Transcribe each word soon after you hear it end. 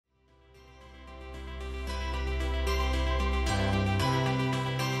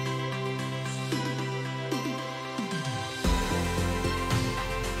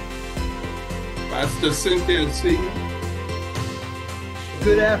Pastor Cynthia C.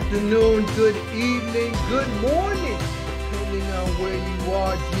 Good afternoon, good evening, good morning, depending on where you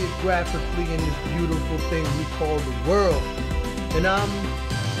are geographically in this beautiful thing we call the world. And I'm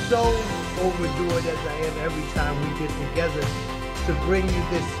so overjoyed as I am every time we get together to bring you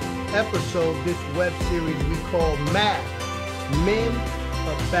this episode, this web series we call M.A.T.H, Men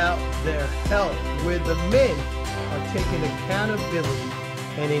About Their Health, where the men are taking accountability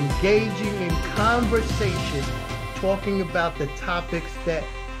and engaging in conversation, talking about the topics that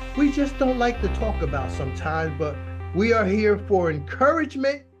we just don't like to talk about sometimes, but we are here for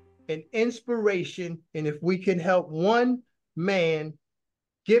encouragement and inspiration. And if we can help one man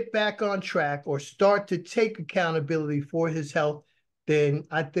get back on track or start to take accountability for his health, then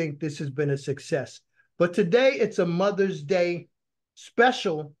I think this has been a success. But today it's a Mother's Day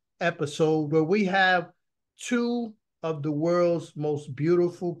special episode where we have two of the world's most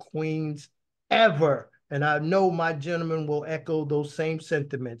beautiful queens ever. And I know my gentlemen will echo those same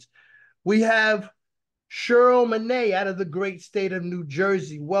sentiments. We have Cheryl Minette out of the great state of New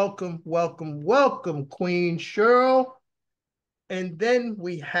Jersey. Welcome, welcome, welcome, Queen Cheryl. And then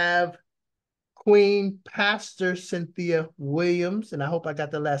we have Queen Pastor Cynthia Williams. And I hope I got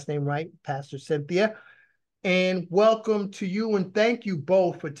the last name right, Pastor Cynthia. And welcome to you, and thank you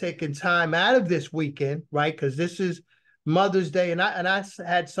both for taking time out of this weekend, right? Because this is Mother's Day, and I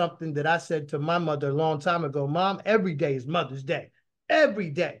had something that I said to my mother a long time ago. Mom, every day is Mother's Day, every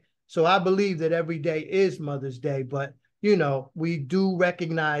day. So I believe that every day is Mother's Day, but you know, we do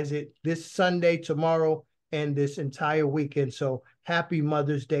recognize it this Sunday, tomorrow, and this entire weekend. So happy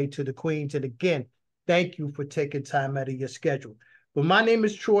Mother's Day to the queens, and again, thank you for taking time out of your schedule. But my name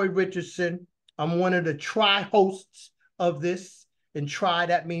is Troy Richardson. I'm one of the tri-hosts of this, and tri,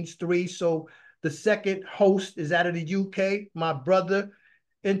 that means three. So the second host is out of the UK, my brother,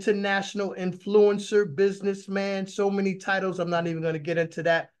 international influencer, businessman, so many titles. I'm not even going to get into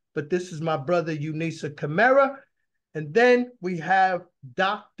that, but this is my brother, Unisa Kamara. And then we have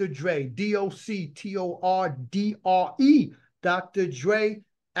Dr. Dre, Doctordre, Dr. Dre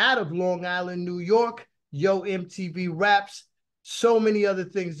out of Long Island, New York, Yo MTV Raps. So many other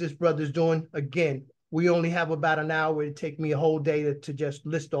things this brother's doing. Again, we only have about an hour. It'd take me a whole day to just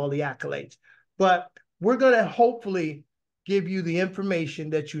list all the accolades. But we're going to hopefully give you the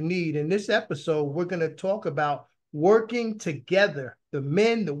information that you need. In this episode, we're going to talk about working together, the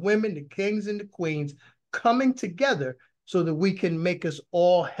men, the women, the kings, and the queens coming together so that we can make us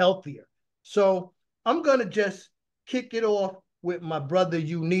all healthier. So I'm going to just kick it off with my brother,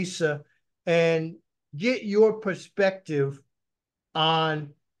 Unisa, and get your perspective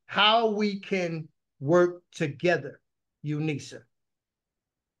on how we can work together, Unisa.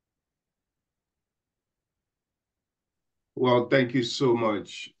 Well, thank you so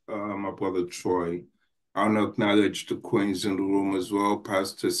much, my brother Troy. I want to acknowledge the queens in the room as well,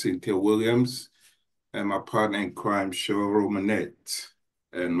 Pastor Cynthia Williams, and my partner in crime, Cheryl Minette,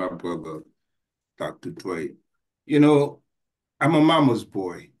 and my brother, Dr. Dre. You know, I'm a mama's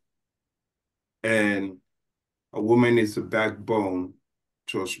boy, and a woman is the backbone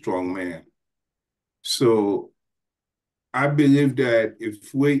to a strong man. So I believe that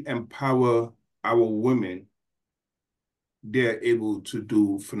if we empower our women, they're able to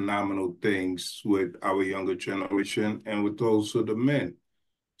do phenomenal things with our younger generation and with also the men.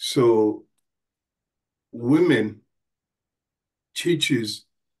 So women teaches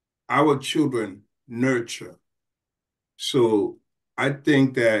our children nurture. So I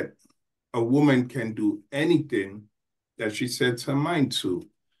think that a woman can do anything that she sets her mind to.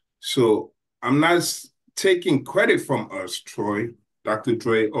 So I'm not taking credit from us, Troy, Dr.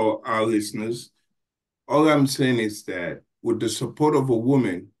 Dre, or our listeners. All I'm saying is that with the support of a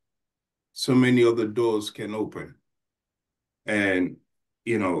woman, so many other doors can open. And,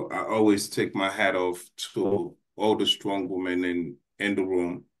 you know, I always take my hat off to all the strong women in the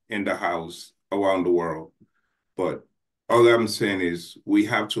room, in the house, around the world. But all I'm saying is we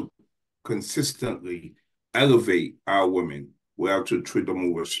have to consistently elevate our women. We have to treat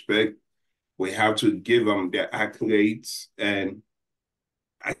them with respect. We have to give them their accolades. And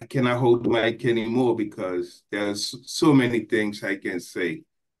I cannot hold the mic anymore because there's so many things I can say.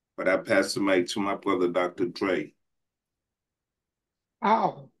 But I pass the mic to my brother, Dr. Dre.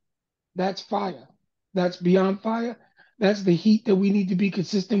 Ow, that's fire. That's beyond fire. That's the heat that we need to be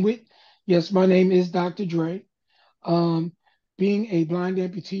consistent with. Yes, my name is Dr. Dre. Um, Being a blind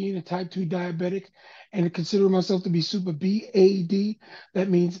amputee and a type 2 diabetic, and consider myself to be super BAD, that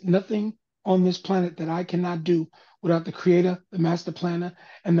means nothing on this planet that I cannot do without the creator, the master planner,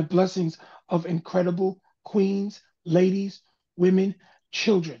 and the blessings of incredible queens, ladies, women,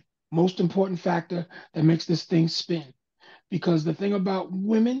 children. most important factor that makes this thing spin. Because the thing about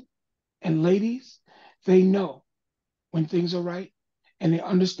women and ladies, they know when things are right and they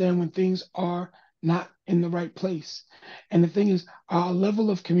understand when things are not in the right place. And the thing is, our level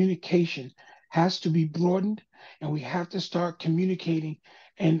of communication has to be broadened, and we have to start communicating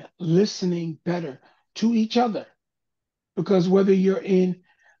and listening better to each other. Because whether you're in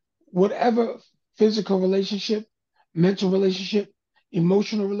whatever physical relationship, mental relationship,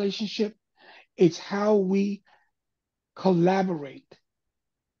 emotional relationship, it's how we collaborate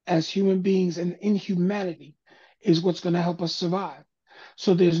as human beings and in humanity is what's going to help us survive.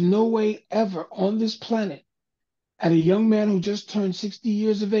 So there's no way ever on this planet, at a young man who just turned 60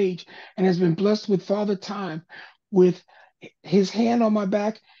 years of age and has been blessed with Father Time, with his hand on my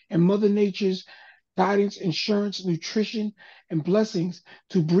back and Mother Nature's guidance, insurance, nutrition, and blessings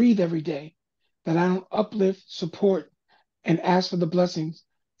to breathe every day, that I don't uplift, support, and ask for the blessings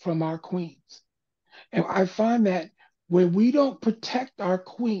from our queens. And I find that when we don't protect our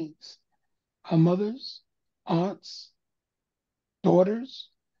queens, our mothers, aunts, daughters,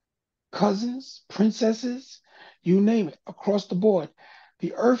 cousins, princesses, you name it, across the board,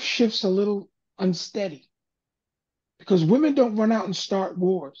 the earth shifts a little unsteady because women don't run out and start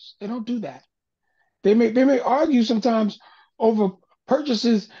wars. They don't do that. They may argue sometimes over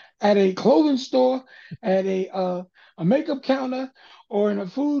purchases at a clothing store, at a makeup counter, or in a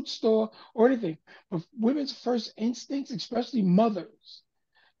food store or anything. But women's first instincts, especially mothers,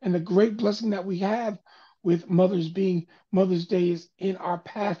 and the great blessing that we have with mothers being Mother's Day is in our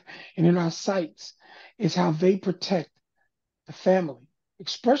path and in our sights, is how they protect the family,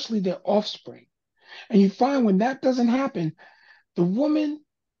 especially their offspring. And you find when that doesn't happen, the woman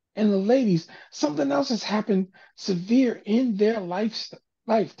and the ladies, something else has happened severe in their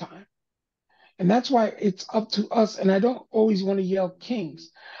lifetime. And that's why it's up to us. And I don't always want to yell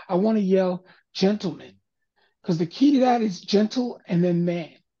kings, I want to yell gentlemen, because the key to that is gentle and then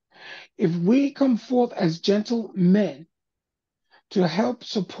man. If we come forth as gentle men to help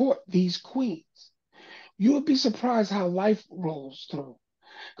support these queens, you would be surprised how life rolls through.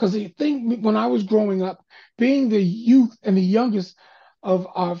 Because the thing, when I was growing up, being the youth and the youngest of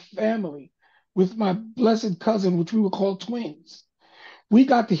our family, with my blessed cousin, which we were called twins, we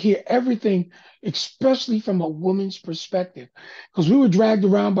got to hear everything, especially from a woman's perspective, because we were dragged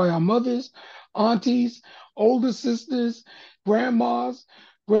around by our mothers, aunties, older sisters, grandmas,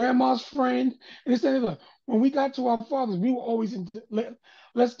 grandma's friend, and this and that. When we got to our fathers, we were always in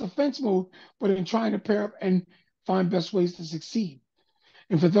less defense mode, but in trying to pair up and find best ways to succeed.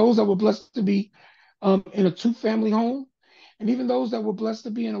 And for those that were blessed to be in a two-family home, and even those that were blessed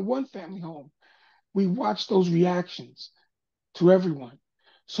to be in a one-family home, we watched those reactions to everyone.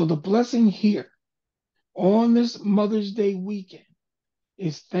 So the blessing here on this Mother's Day weekend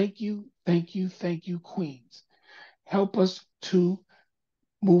is thank you, thank you, thank you, Queens. Help us to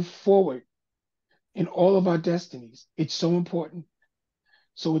move forward in all of our destinies. It's so important.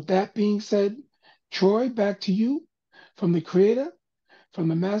 So with that being said, Troy, back to you from the creator, from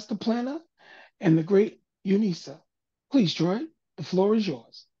the master planner, and the great Unisa. Please, Troy, the floor is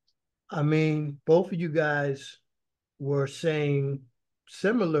yours. I mean, both of you guys were saying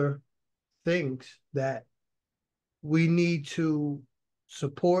similar things that we need to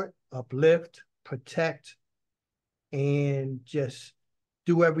support, uplift, protect, and just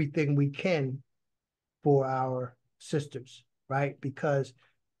do everything we can for our sisters, right? Because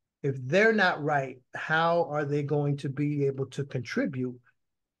if they're not right, how are they going to be able to contribute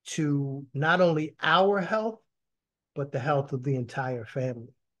to not only our health, but the health of the entire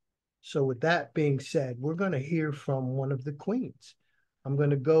family? So with that being said, we're going to hear from one of the queens. I'm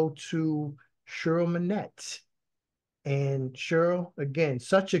going to go to Cheryl Minette. And Cheryl, again,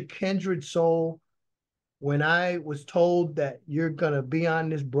 such a kindred soul. When I was told that you're going to be on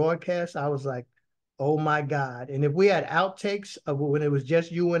this broadcast, I was like, oh my God. And if we had outtakes of when it was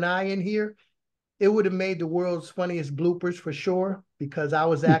just you and I in here, it would have made the world's funniest bloopers for sure, because I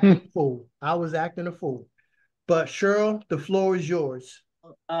was acting a fool. I was acting a fool. But Cheryl, the floor is yours.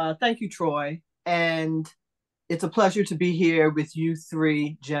 Thank you, Troy. And it's a pleasure to be here with you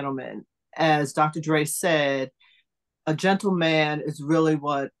three gentlemen. As Dr. Dre said, a gentleman is really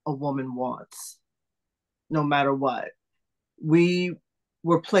what a woman wants, no matter what. We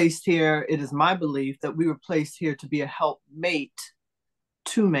were placed here, it is my belief that we were placed here to be a helpmate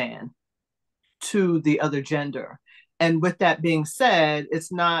to man, to the other gender. And with that being said,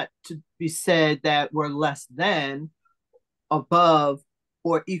 it's not to be said that we're less than, above,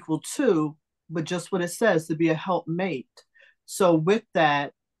 or equal to, but just what it says, to be a helpmate. So with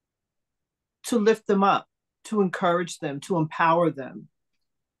that, to lift them up, to encourage them, to empower them,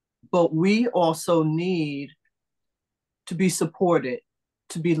 But we also need to be supported,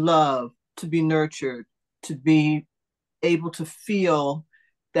 to be loved, to be nurtured, to be able to feel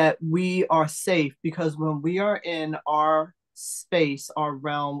that we are safe, because when we are in our space, our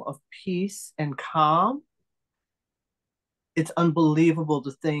realm of peace and calm, it's unbelievable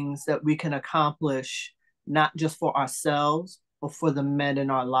the things that we can accomplish, not just for ourselves, but for the men in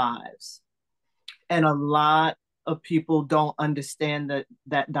our lives. And a lot of people don't understand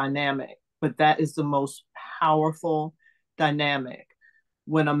that dynamic, but that is the most powerful dynamic.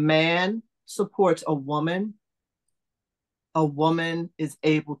 When a man supports a woman is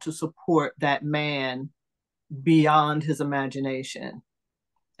able to support that man beyond his imagination,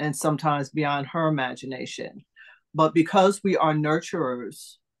 and sometimes beyond her imagination. But because we are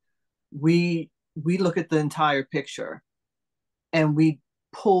nurturers, we look at the entire picture and we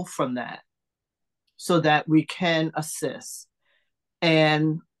pull from that so that we can assist.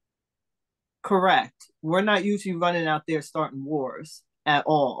 And correct, we're not usually running out there starting wars at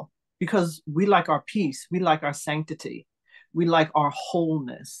all, because we like our peace, we like our sanctity, we like our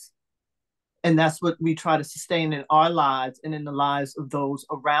wholeness. And that's what we try to sustain in our lives and in the lives of those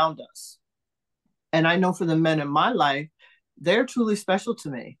around us. And I know for the men in my life, they're truly special to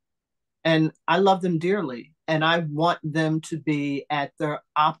me. And I love them dearly. And I want them to be at their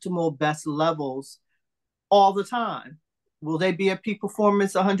optimal best levels all the time. Will they be at peak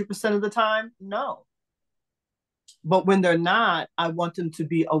performance 100% of the time? No. But when they're not, I want them to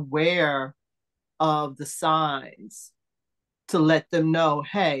be aware of the signs, to let them know,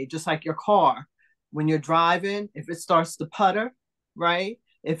 hey, just like your car, when you're driving, if it starts to putter, right?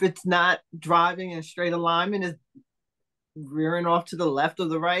 If it's not driving in straight alignment, is rearing off to the left or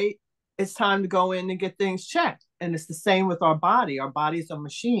the right, it's time to go in and get things checked. And it's the same with our body. Our bodies are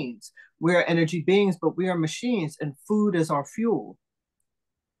machines. We're energy beings, but we are machines, and food is our fuel.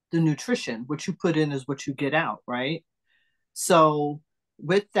 The nutrition, what you put in is what you get out, right? So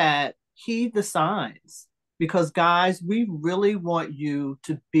with that, heed the signs, because guys, we really want you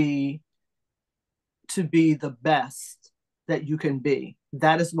to be the best that you can be.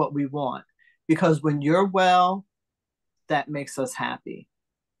 That is what we want, because when you're well, that makes us happy.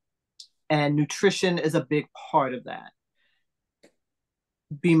 And nutrition is a big part of that.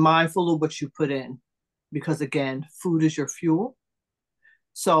 Be mindful of what you put in, because again, food is your fuel.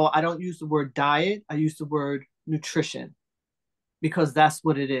 So I don't use the word diet, I use the word nutrition, because that's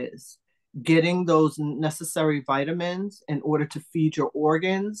what it is. Getting those necessary vitamins in order to feed your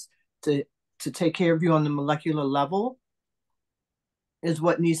organs, to take care of you on the molecular level, is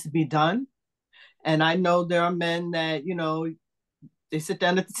what needs to be done. And I know there are men that, they sit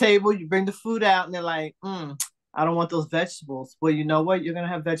down at the table, you bring the food out, and they're like, I don't want those vegetables. Well, you know what? You're going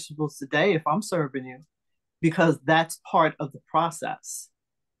to have vegetables today if I'm serving you, because that's part of the process.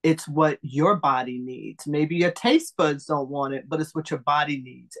 It's what your body needs. Maybe your taste buds don't want it, but it's what your body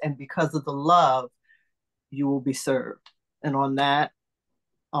needs. And because of the love, you will be served. And on that,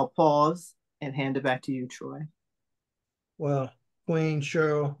 I'll pause and hand it back to you, Troy. Well, Queen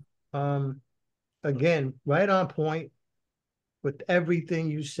Cheryl, again, right on point with everything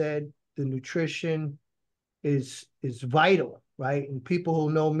you said. The nutrition is vital, right? And people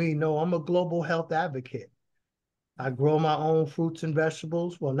who know me know I'm a global health advocate. I grow my own fruits and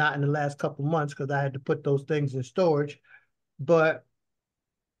vegetables. Well, not in the last couple months because I had to put those things in storage, but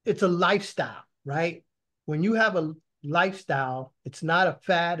it's a lifestyle, right? When you have a lifestyle, it's not a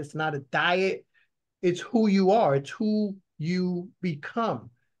fad, it's not a diet, it's who you are, it's who you become.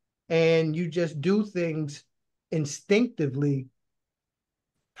 And you just do things instinctively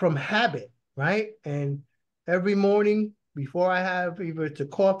from habit, right? And every morning before I have either it's a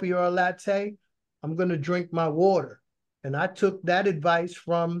coffee or a latte, I'm going to drink my water. And I took that advice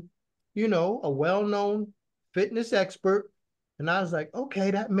from, a well-known fitness expert. And I was like,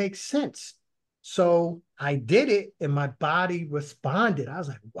 okay, that makes sense. So I did it and my body responded. I was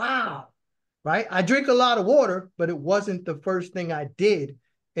like, wow, right? I drink a lot of water, but it wasn't the first thing I did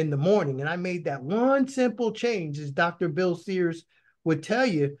in the morning. And I made that one simple change, as Dr. Bill Sears would tell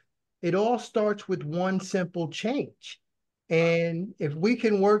you. It all starts with one simple change. And if we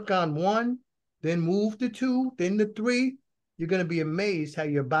can work on one, then move to two, then to three, you're going to be amazed how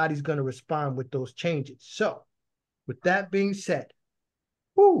your body's going to respond with those changes. So with that being said,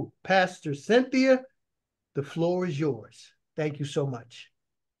 Pastor Cynthia, the floor is yours. Thank you so much.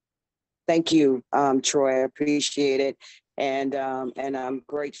 Thank you, Troy. I appreciate it. And I'm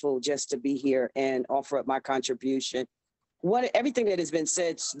grateful just to be here and offer up my contribution. Everything that has been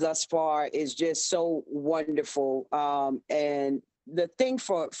said thus far is just so wonderful. And the thing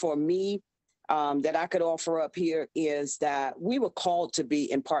for me that I could offer up here is that we were called to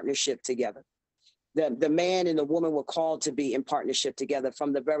be in partnership together. The man and the woman were called to be in partnership together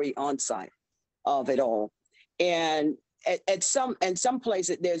from the very onset of it all. And at some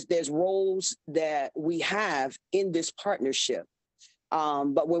places, there's roles that we have in this partnership.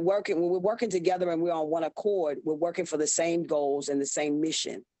 But when we're working together and we're on one accord, we're working for the same goals and the same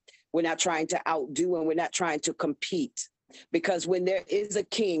mission. We're not trying to outdo and we're not trying to compete. Because when there is a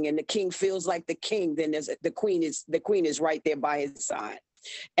king and the king feels like the king, then the queen is right there by his side.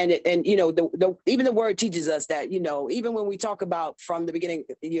 And even the word teaches us that, even when we talk about from the beginning,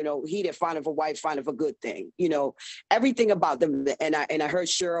 he that findeth a wife findeth a good thing, everything about them. And I heard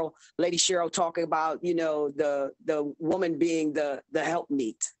Lady Cheryl talking about, the woman being the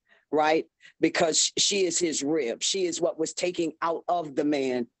helpmeet, right? Because she is his rib. She is what was taken out of the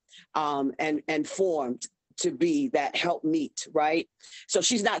man and formed to be that helpmeet, right? So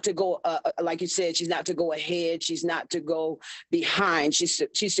she's not to go, like you said, she's not to go ahead. She's not to go behind. She's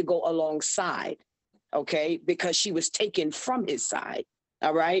to go alongside, okay? Because she was taken from his side,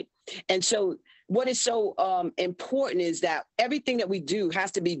 all right? And so what is so important is that everything that we do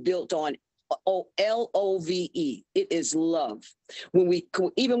has to be built on LOVE. It is love.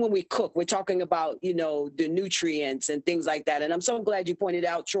 Even when we cook, we're talking about, the nutrients and things like that. And I'm so glad you pointed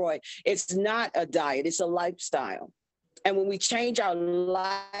out, Troy, it's not a diet, it's a lifestyle. And when we change our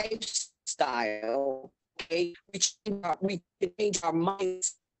lifestyle, okay, we change our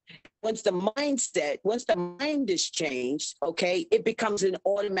minds. Once the mind is changed, okay, it becomes an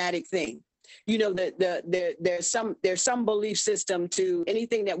automatic thing. There's some belief system to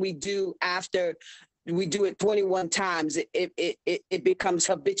anything that we do after we do it 21 times, it becomes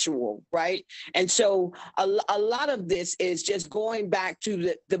habitual, right? And so a lot of this is just going back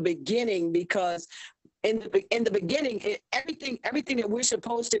to the beginning, because in the beginning, everything that we're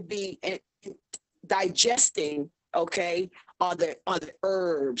supposed to be digesting, okay, are the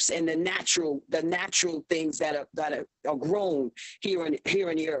herbs and the natural things that are grown here in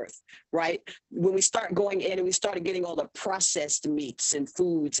the earth, right? When we start going in and we started getting all the processed meats and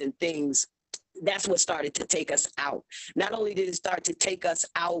foods and things, that's what started to take us out. Not only did it start to take us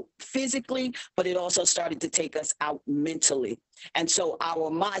out physically, but it also started to take us out mentally. And so our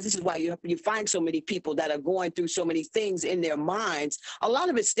minds, this is why you find so many people that are going through so many things in their minds. A lot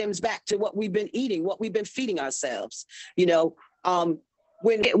of it stems back to what we've been eating, what we've been feeding ourselves.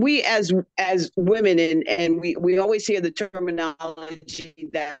 When we as women and we always hear the terminology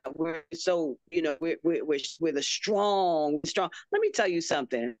that we're so, we're the strong. Let me tell you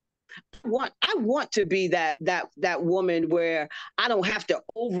something. I want to be that woman where I don't have to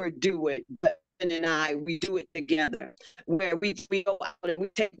overdo it, but and we do it together, where we go out and we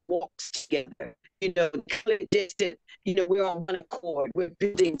take walks together, clear distance, we're on one accord, we're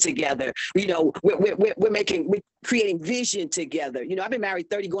building together, we're creating vision together. I've been married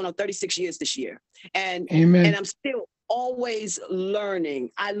going on 36 years this year. And Amen. And I'm still always learning.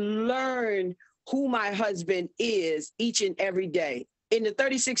 I learn who my husband is each and every day. In the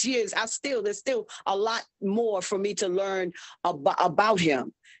 36 years, there's still a lot more for me to learn about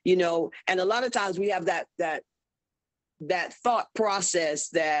him, and a lot of times we have that thought process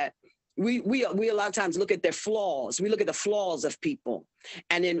that we a lot of times look at their flaws. We look at the flaws of people,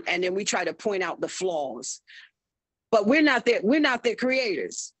 and then we try to point out the flaws, but we're not their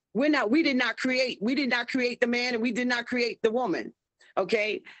creators. We did not create the man, and we did not create the woman.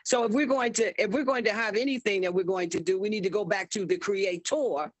 Okay, so if we're going to have anything that we're going to do, we need to go back to the Creator,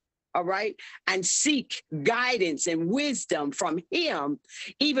 all right, and seek guidance and wisdom from him,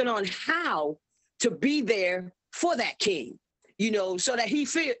 even on how to be there for that king, so that he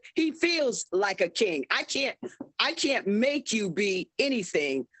feels like a king. I can't make you be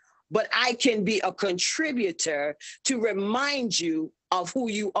anything, but I can be a contributor to remind you of who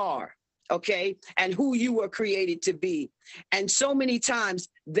you are. Okay, and who you were created to be. And so many times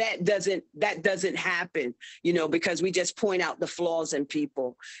that doesn't happen, because we just point out the flaws in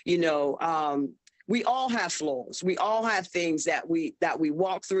people. We all have flaws. We all have things that we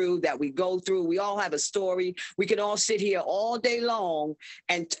walk through, that we go through. We all have a story. We can all sit here all day long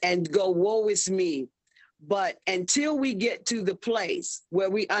and go, woe is me. But until we get to the place where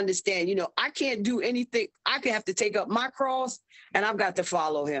we understand, I can't do anything. I have to take up my cross, and I've got to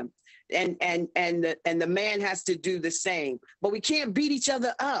follow him. And the man has to do the same. But we can't beat each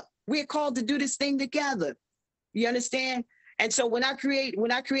other up. We're called to do this thing together. You understand? And so when I create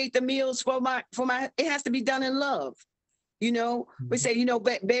the meals for my, it has to be done in love. We say,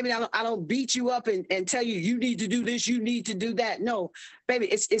 baby, I don't beat you up and tell you need to do this, you need to do that. No, baby,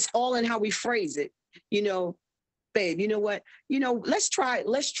 it's all in how we phrase it. Babe, you know what? Let's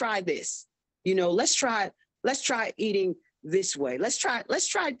try this. Let's try eating this way. Let's try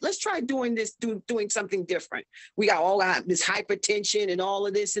doing this, doing something different. We got all this hypertension and all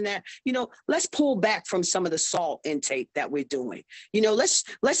of this and that. Let's pull back from some of the salt intake that we're doing.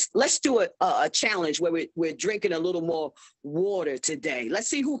 Let's do a challenge where we're drinking a little more water today. Let's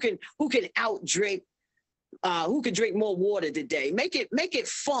see who can out drink. Who can drink more water today? Make it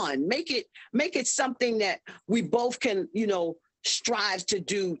fun. Make it something that we both can, strive to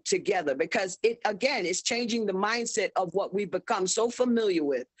do together, because it's changing the mindset of what we've become so familiar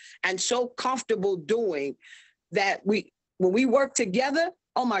with and so comfortable doing, that when we work together,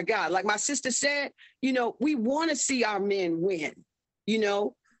 oh my God, like my sister said, we want to see our men win. We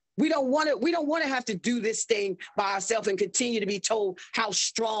don't want to have to do this thing by ourselves and continue to be told how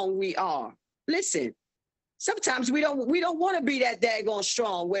strong we are. Listen, sometimes we don't want to be that daggone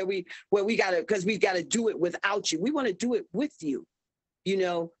strong where we gotta do it without you. We want to do it with you.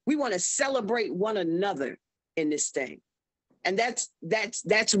 We want to celebrate one another in this thing. And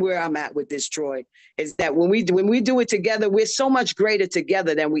that's where I'm at with this, Troy, is that when we do it together, we're so much greater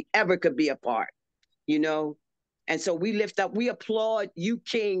together than we ever could be apart, And so we applaud you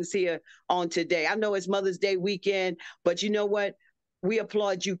kings here on today. I know it's Mother's Day weekend, but you know what? We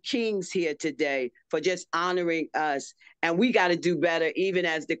applaud you kings here today for just honoring us. And we got to do better, even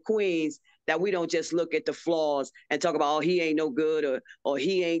as the queens, that we don't just look at the flaws and talk about, oh, he ain't no good, or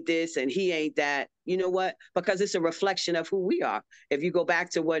he ain't this and he ain't that. You know what? Because it's a reflection of who we are. If you go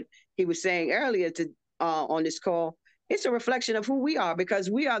back to what he was saying earlier on this call, it's a reflection of who we are, because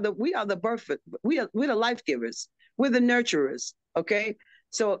we are the birth, we're the life givers. We're the nurturers. Okay.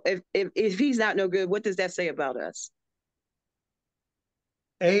 So if he's not no good, what does that say about us?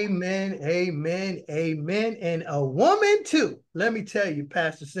 Amen, amen, amen. And a woman too. Let me tell you,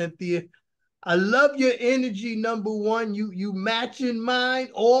 Pastor Cynthia, I love your energy, number one. You matching mine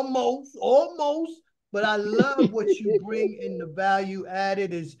almost, but I love what you bring in. The value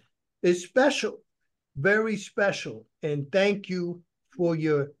added is special, very special. And thank you for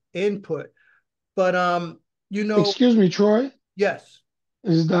your input. But Excuse me, Troy. Yes.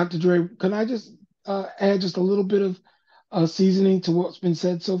 This is Dr. Dre. Can I just add just a little bit of seasoning to what's been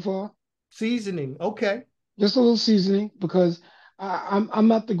said so far? Seasoning, okay. Just a little seasoning, because I'm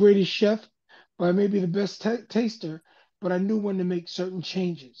not the greatest chef, but I may be the best taster, but I knew when to make certain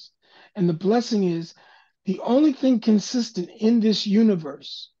changes. And the blessing is, the only thing consistent in this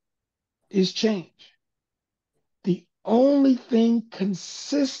universe is change. The only thing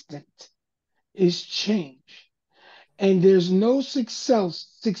consistent is change. And there's no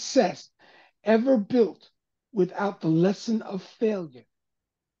success ever built without the lesson of failure.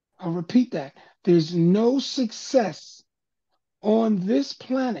 I'll repeat that. There's no success on this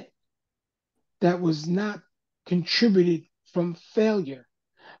planet that was not contributed from failure,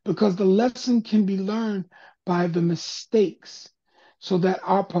 because the lesson can be learned by the mistakes, so that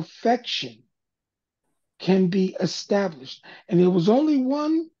our perfection can be established. And there was only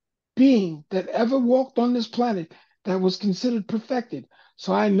one being that ever walked on this planet that was considered perfected.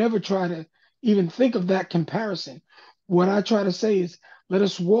 So I never try to even think of that comparison. What I try to say is, let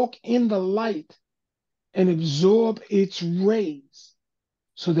us walk in the light and absorb its rays,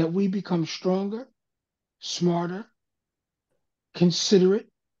 so that we become stronger, smarter, considerate,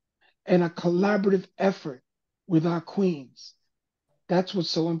 and a collaborative effort with our queens. That's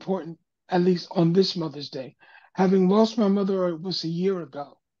what's so important, at least on this Mother's Day. Having lost my mother, it was a year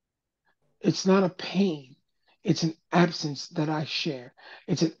ago. It's not a pain. It's an absence that I share.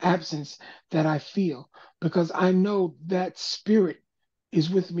 It's an absence that I feel, because I know that spirit is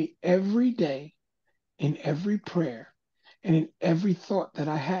with me every day, in every prayer, and in every thought that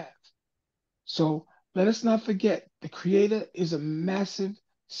I have. So let us not forget, the Creator is a massive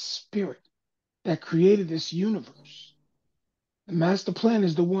spirit that created this universe. The master plan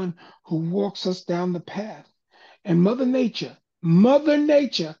is the one who walks us down the path. And Mother Nature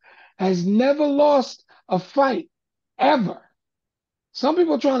has never lost a fight, ever. Some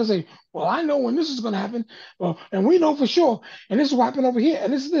people are trying to say, well, I know when this is going to happen, well, and we know for sure, and this will happen over here,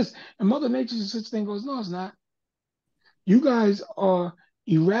 and this is this. And Mother Nature sits there and goes, no, it's not. You guys are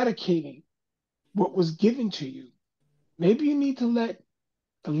eradicating what was given to you. Maybe you need to let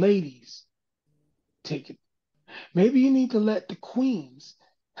the ladies take it. Maybe you need to let the queens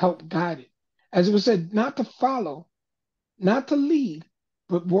help guide it. As it was said, not to follow, not to lead,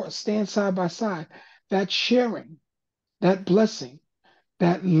 but stand side by side. That sharing, that blessing,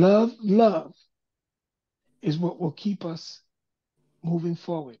 that love is what will keep us moving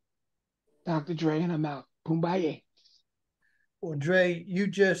forward. Dr. Dre, and I'm out. Kumbaya. Well, Dre,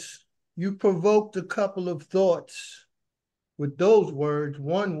 you provoked a couple of thoughts with those words.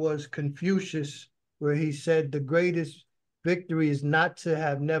 One was Confucius, where he said the greatest victory is not to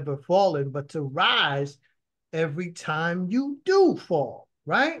have never fallen, but to rise every time you do fall,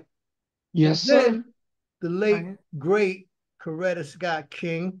 right? Yes, sir. Then the late, great Coretta Scott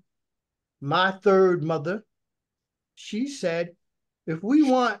King, my third mother, she said, if we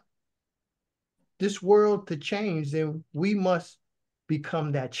want this world to change, then we must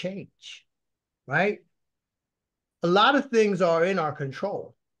become that change, right? A lot of things are in our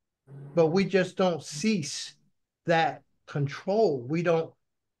control, but we just don't cease that control. We don't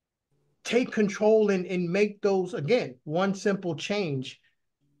take control and make those, again, one simple change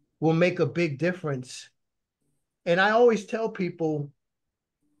will make a big difference. And I always tell people,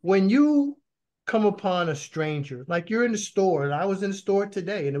 when you come upon a stranger, like you're in the store, and I was in the store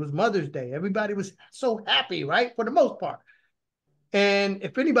today, and it was Mother's Day. Everybody was so happy, right? For the most part. And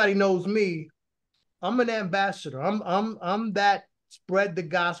if anybody knows me, I'm an ambassador. I'm that spread the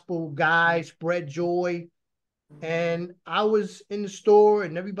gospel guy, spread joy. And I was in the store,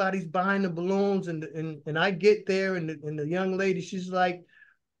 and everybody's buying the balloons, and I get there, and the young lady, she's like,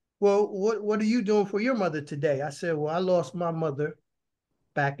 well, what are you doing for your mother today? I said, well, I lost my mother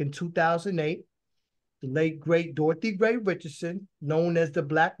back in 2008. The late, great Dorothy Gray Richardson, known as the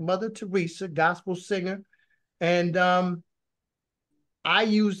Black Mother Teresa, gospel singer. And I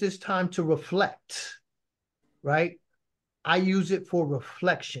use this time to reflect, right? I use it for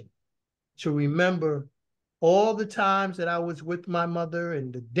reflection, to remember all the times that I was with my mother,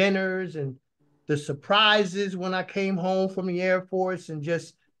 and the dinners and the surprises when I came home from the Air Force, and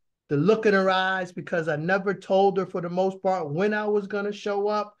just the look in her eyes, because I never told her for the most part when I was going to show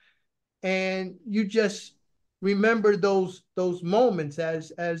up. And you just remember those moments,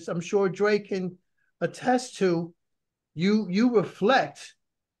 as I'm sure Dre can attest to. You reflect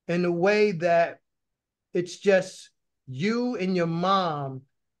in a way that it's just you and your mom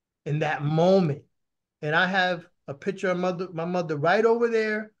in that moment. And I have a picture of my mother right over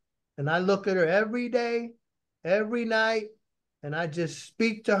there, and I look at her every day, every night, and I just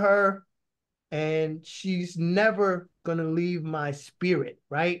speak to her, and she's never gonna leave my spirit,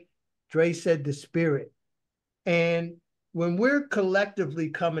 right? Dre said the spirit. And when we're collectively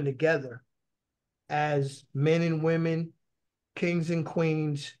coming together as men and women, kings and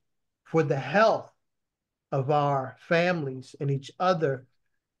queens, for the health of our families and each other,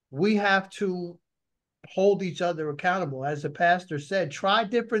 we have to hold each other accountable. As the pastor said, try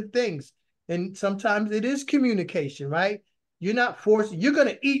different things. And sometimes it is communication, right? You're not forcing, you're going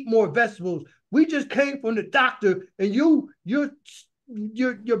to eat more vegetables. We just came from the doctor, and your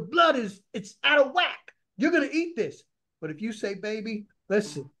blood it's out of whack. You're going to eat this. But if you say, baby,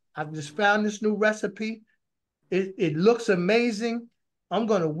 listen, I've just found this new recipe. It looks amazing. I'm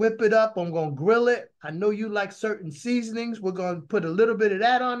going to whip it up. I'm going to grill it. I know you like certain seasonings. We're going to put a little bit of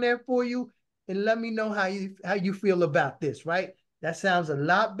that on there for you, and let me know how you feel about this, right? That sounds a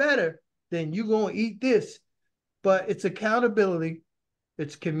lot better than you going to eat this. But it's accountability,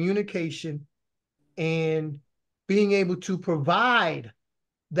 it's communication, and being able to provide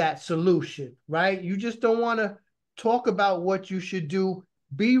that solution, right? You just don't want to talk about what you should do.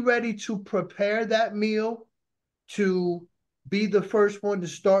 Be ready to prepare that meal, to be the first one to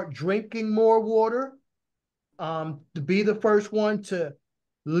start drinking more water, to be the first one to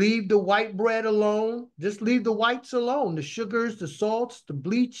leave the white bread alone. Just leave the whites alone, the sugars, the salts, the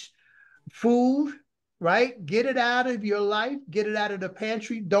bleach food, right? Get it out of your life, get it out of the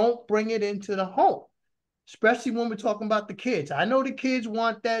pantry. Don't bring it into the home, especially when we're talking about the kids. I know the kids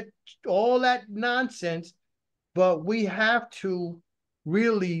want that, all that nonsense, but we have to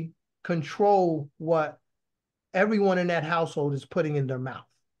really control what everyone in that household is putting in their mouth,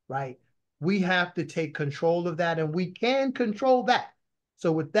 right? We have to take control of that, and we can control that.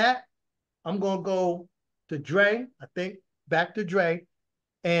 So with that, I'm going to go to Dre, I think, back to Dre.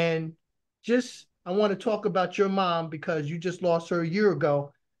 And just, I want to talk about your mom, because you just lost her a year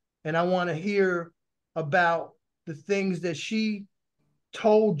ago. And I want to hear about the things that she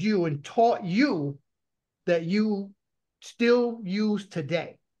told you and taught you that you still use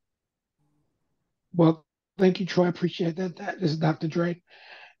today. Well, thank you, Troy. I appreciate that. That is Dr. Dre.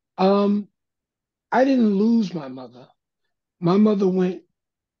 I didn't lose my mother. My mother went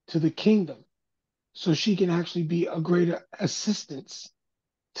to the kingdom so she can actually be a greater assistance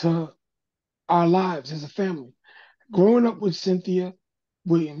to our lives as a family. Growing up with Cynthia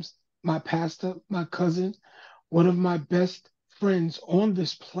Williams, my pastor, my cousin, one of my best friends on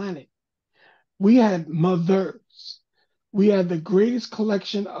this planet, we had mothers. We had the greatest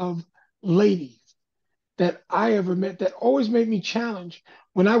collection of ladies that I ever met, that always made me challenge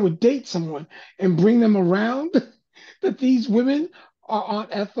when I would date someone and bring them around. that these women are Aunt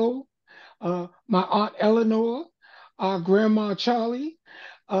Ethel, my Aunt Eleanor, our Grandma Charlie,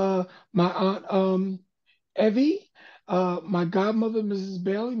 my Aunt Evie, my godmother, Mrs.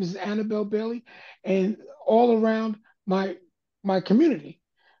 Bailey, Mrs. Annabelle Bailey, and all around my community,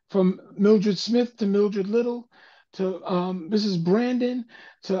 from Mildred Smith to Mildred Little to Mrs. Brandon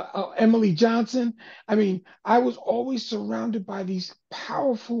to Emily Johnson. I mean, I was always surrounded by these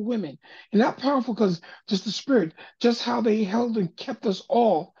powerful women, and not powerful because just the spirit, just how they held and kept us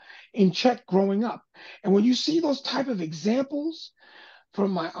all in check growing up. And when you see those type of examples,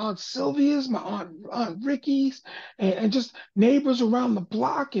 from my Aunt Sylvia's, my Aunt Ricky's, and just neighbors around the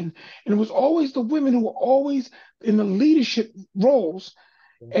block. And it was always the women who were always in the leadership roles.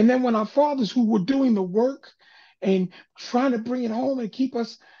 And then when our fathers who were doing the work and trying to bring it home and keep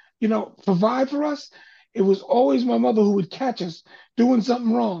us, provide for us, it was always my mother who would catch us doing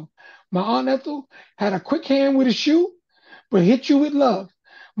something wrong. My Aunt Ethel had a quick hand with a shoe, but hit you with love.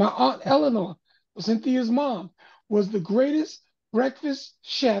 My Aunt Eleanor, Cynthia's mom, was the greatest breakfast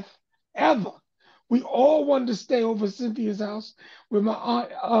chef ever. We all wanted to stay over at Cynthia's house with my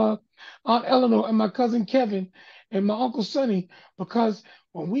Aunt Eleanor and my cousin Kevin and my Uncle Sonny, because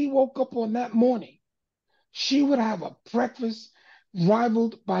when we woke up on that morning, she would have a breakfast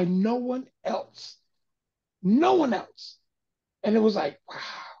rivaled by no one else. No one else. And it was like, wow,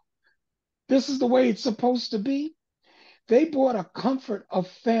 this is the way it's supposed to be. They brought a comfort of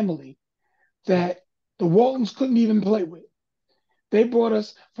family that the Waltons couldn't even play with. They brought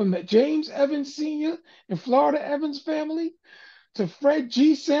us from the James Evans Sr. and Florida Evans family to Fred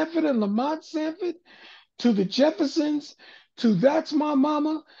G. Sanford and Lamont Sanford, to the Jeffersons, to That's My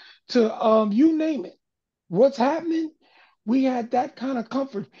Mama, to you name it. What's happening? We had that kind of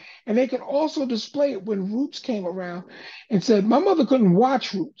comfort. And they could also display it when Roots came around and said, my mother couldn't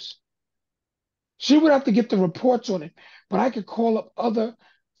watch Roots. She would have to get the reports on it, but I could call up other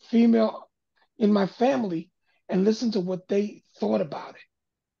female in my family and listen to what they thought about it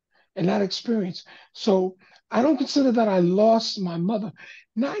and that experience. So I don't consider that I lost my mother.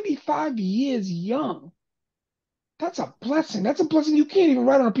 95 years young. That's a blessing. That's a blessing you can't even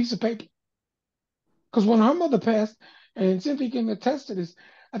write on a piece of paper. Because when her mother passed, and Cynthia can attest to this,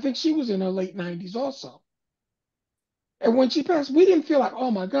 I think she was in her late 90s also. And when she passed, we didn't feel like,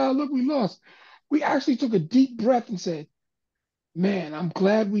 oh my God, look, we lost. We actually took a deep breath and said, man, I'm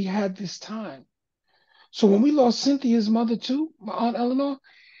glad we had this time. So when we lost Cynthia's mother too, my Aunt Eleanor,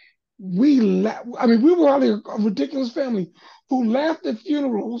 we were probably a ridiculous family who laughed at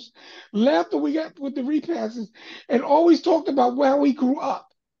funerals, laughed when we got with the repasses, and always talked about how we grew up.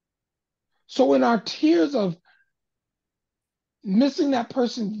 So in our tears of missing that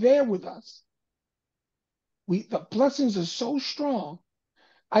person there with us, the blessings are so strong.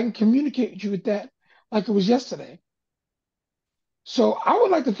 I can communicate with you with that like it was yesterday. So I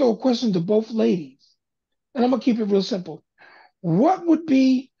would like to throw a question to both ladies, and I'm gonna keep it real simple. What would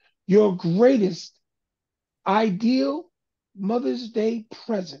be your greatest ideal Mother's Day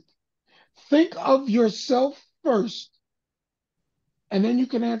present? Think of yourself first, and then you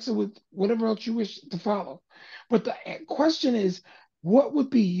can answer with whatever else you wish to follow. But the question is, what would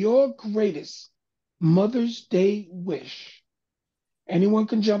be your greatest Mother's Day wish? Anyone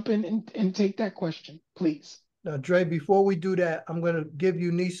can jump in and take that question, please. Now, Dre, before we do that, I'm going to give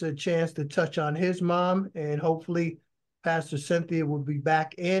Unisa a chance to touch on his mom, and hopefully Pastor Cynthia will be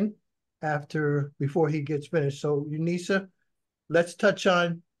back in before he gets finished. So, Unisa, let's touch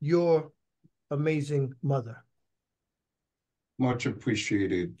on your amazing mother. Much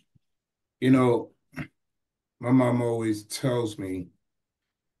appreciated. My mom always tells me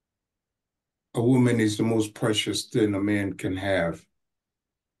a woman is the most precious thing a man can have.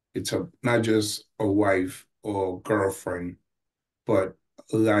 It's not just a wife or girlfriend, but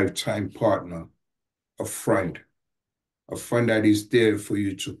a lifetime partner, a friend that is there for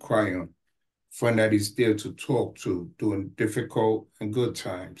you to cry on, a friend that is there to talk to during difficult and good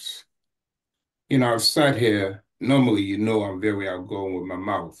times. I've sat here, normally, I'm very outgoing with my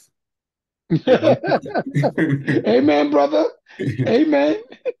mouth. Amen, brother. Amen.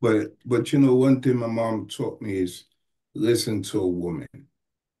 But one thing my mom taught me is listen to a woman.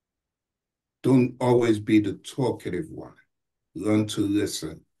 Don't always be the talkative one. Learn to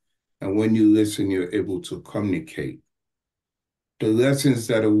listen. And when you listen, you're able to communicate. The lessons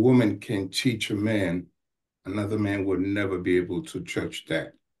that a woman can teach a man, another man would never be able to touch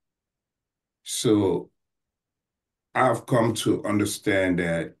that. So I've come to understand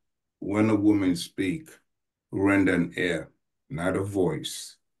that when a woman speaks, render an ear, not a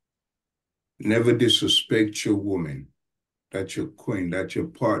voice. Never disrespect your woman. That's your queen, that's your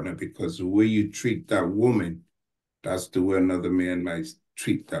partner, because the way you treat that woman that's the way another man might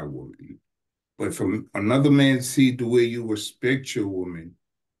treat that woman. But from another man see the way you respect your woman,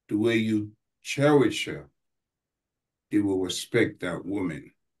 the way you cherish her, they will respect that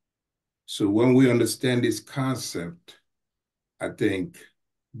woman. So when we understand this concept, I think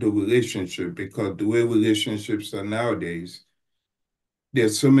the relationship, because the way relationships are nowadays,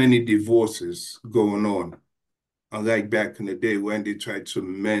 there's so many divorces going on. Unlike back in the day when they tried to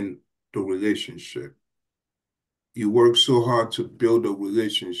mend the relationship. You work so hard to build a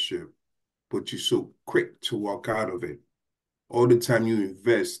relationship, but you're so quick to walk out of it. All the time you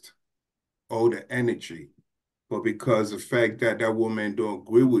invest, all the energy, but because the fact that that woman don't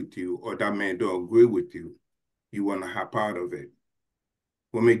agree with you or that man don't agree with you, you want to hop out of it.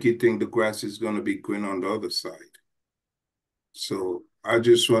 What make you think the grass is going to be green on the other side? So I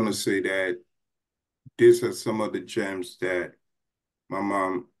just want to say that these are some of the gems that my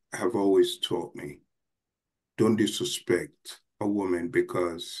mom have always taught me. Don't disrespect a woman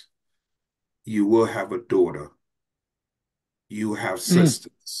because you will have a daughter. You have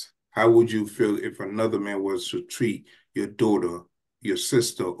sisters. How would you feel if another man was to treat your daughter, your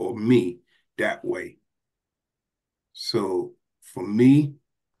sister, or me that way? So for me,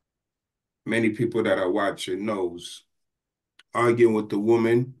 many people that are watching knows arguing with the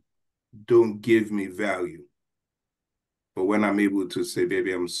woman don't give me value. But when I'm able to say,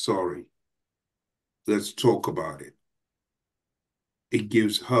 baby, I'm sorry, let's talk about it, it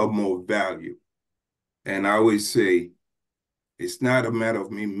gives her more value. And I always say, it's not a matter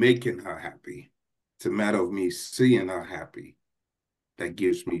of me making her happy. It's a matter of me seeing her happy that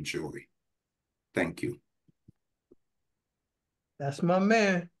gives me joy. Thank you. That's my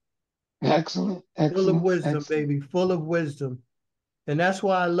man. Excellent. Full of wisdom, Excellent. baby. Full of wisdom. And that's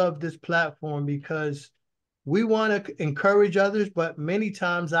why I love this platform, because we want to encourage others, but many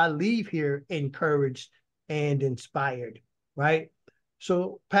times I leave here encouraged and inspired, right?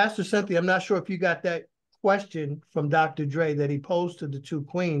 So, Pastor Cynthia, I'm not sure if you got that question from Dr. Dre that he posed to the two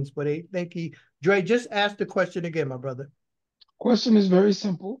queens, but I think Dre, just ask the question again, my brother. Question is very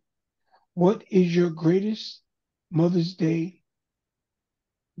simple. What is your greatest Mother's Day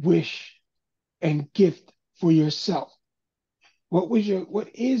wish and gift for yourself? What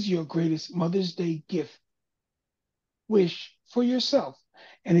is your greatest Mother's Day gift wish for yourself?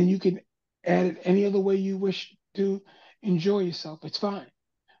 And then you can add it any other way you wish to enjoy yourself. It's fine.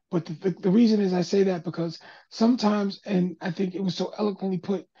 But the reason is I say that because sometimes, and I think it was so eloquently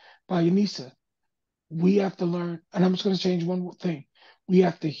put by Unisa, we have to learn, and I'm just going to change one thing. We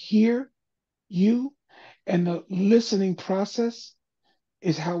have to hear you, and the listening process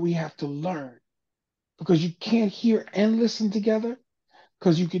is how we have to learn, because you can't hear and listen together,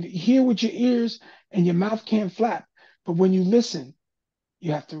 because you can hear with your ears and your mouth can't flap. But when you listen,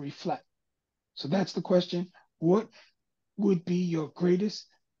 you have to reflect. So that's the question. What would be your greatest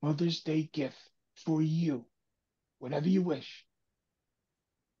Mother's Day gift for you? Whatever you wish.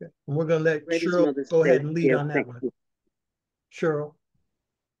 And we're going to let Greatest Cheryl Mother's go Day ahead and lead gift. on that Thank one. you. Cheryl.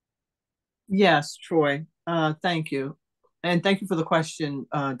 Yes, Troy. Thank you. And thank you for the question,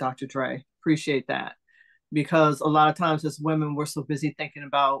 Dr. Dre. Appreciate that. Because a lot of times as women, we're so busy thinking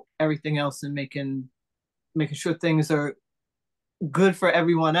about everything else and making sure things are good for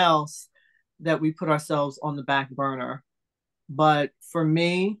everyone else that we put ourselves on the back burner. But for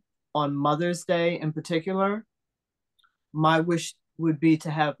me, on Mother's Day in particular, my wish would be to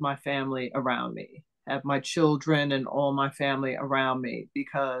have my family around me, have my children and all my family around me,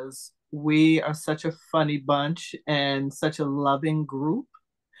 because we are such a funny bunch and such a loving group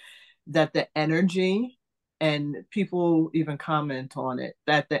that the energy, and people even comment on it,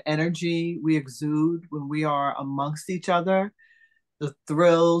 that the energy we exude when we are amongst each other, the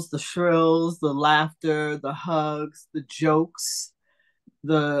thrills, the shrills, the laughter, the hugs, the jokes,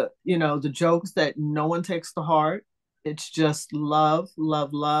 the jokes that no one takes to heart. It's just love,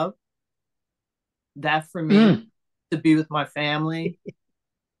 love, love. That for me, to be with my family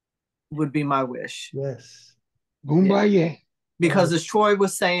would be my wish. Yes. Kumbaya. Yeah. Because as Troy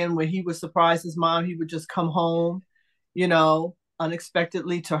was saying, when he would surprise his mom, he would just come home,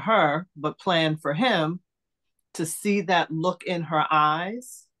 unexpectedly to her, but plan for him. To see that look in her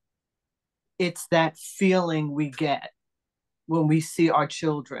eyes, it's that feeling we get when we see our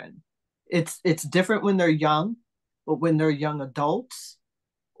children. It's different when they're young, but when they're young adults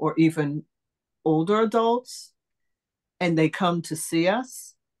or even older adults and they come to see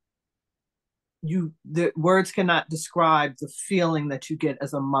us, the words cannot describe the feeling that you get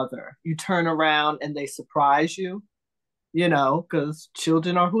as a mother. You turn around and they surprise you, because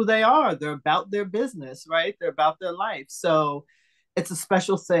children are who they are. They're about their business, right? They're about their life. So it's a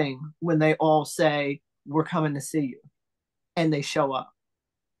special thing when they all say, we're coming to see you. And they show up.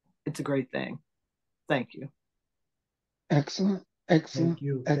 It's a great thing. Thank you. Excellent. Excellent. Thank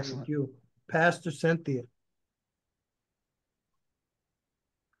you. Excellent. Thank you. Pastor Cynthia.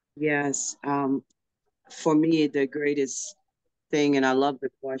 Yes. For me, the greatest thing, and I love the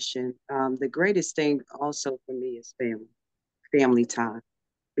question, the greatest thing also for me is family time,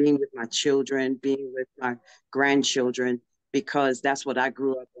 being with my children, being with my grandchildren, because that's what I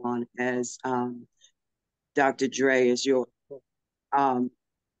grew up on as Dr. Dre, as your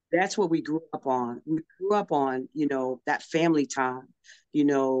that's what we grew up on. We grew up on, that family time,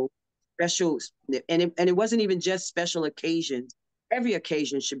 special, and it wasn't even just special occasions. Every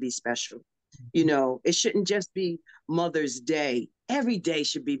occasion should be special. It shouldn't just be Mother's Day. Every day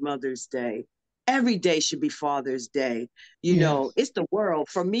should be Mother's Day. Every day should be Father's Day. It's the world.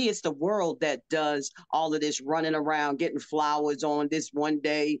 For me, it's the world that does all of this running around, getting flowers on this one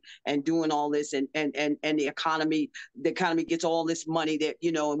day and doing all this, and the economy gets all this money that,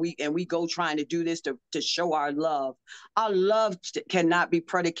 and we go trying to do this to show our love. Our love cannot be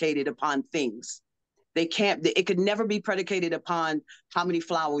predicated upon things. It could never be predicated upon how many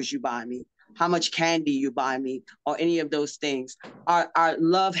flowers you buy me, how much candy you buy me, or any of those things. Our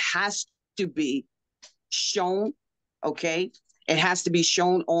love has to be shown, okay? It has to be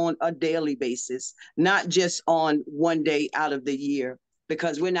shown on a daily basis, not just on one day out of the year,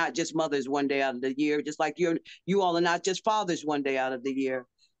 because we're not just mothers one day out of the year, just like you all are not just fathers one day out of the year.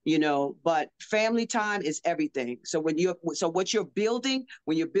 But family time is everything. So what you're building,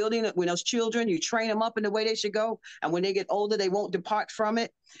 when those children, you train them up in the way they should go, and when they get older, they won't depart from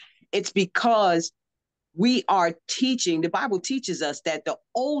it. It's because we are teaching. The Bible teaches us that the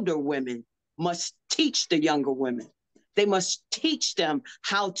older women must teach the younger women. They must teach them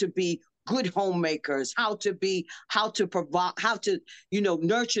how to be good homemakers, how to provide, how to,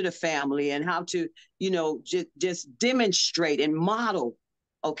 nurture the family, and how to, just demonstrate and model,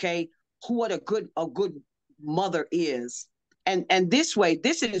 okay, what a good mother is. And this way,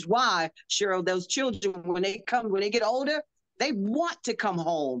 this is why, Cheryl, those children, when they get older, they want to come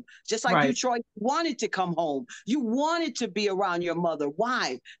home. Just like you, Troy, wanted to come home. You wanted to be around your mother.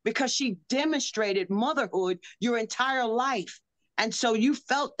 Why? Because she demonstrated motherhood your entire life. And so you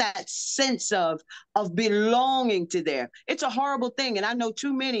felt that sense of belonging to there. It's a horrible thing. And I know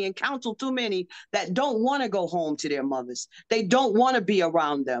too many and counsel too many that don't want to go home to their mothers. They don't want to be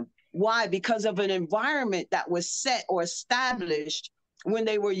around them. Why? Because of an environment that was set or established when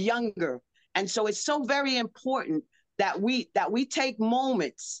they were younger. And so it's so very important that we take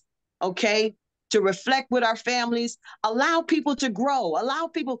moments, okay, to reflect with our families, allow people to grow, allow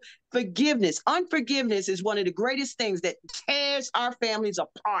people forgiveness. Unforgiveness is one of the greatest things that tears our families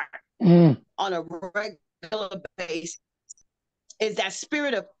apart on a regular basis, is that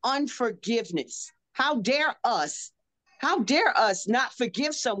spirit of unforgiveness. How dare us not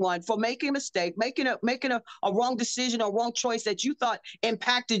forgive someone for making a mistake, making a wrong decision or wrong choice that you thought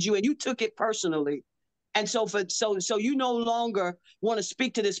impacted you and you took it personally. And so you no longer want to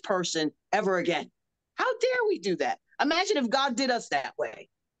speak to this person ever again. How dare we do that? Imagine if God did us that way.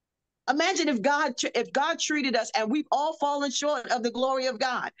 Imagine if God treated us, and we've all fallen short of the glory of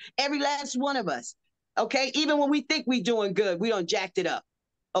God. Every last one of us. Okay. Even when we think we're doing good, we done jacked it up.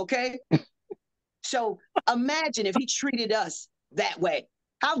 Okay. So imagine if he treated us that way.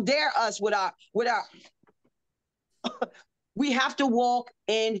 How dare us with our we have to walk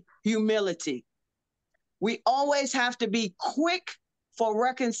in humility. We always have to be quick for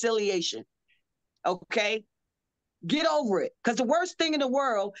reconciliation, okay? Get over it, because the worst thing in the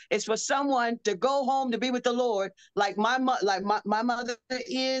world is for someone to go home to be with the Lord, like my mother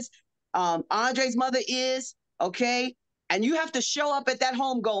is, Andre's mother is, okay? And you have to show up at that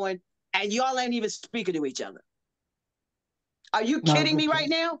home going, and y'all ain't even speaking to each other. Are you kidding me right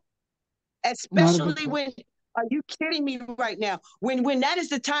now? Especially when. Are you kidding me right now? When that is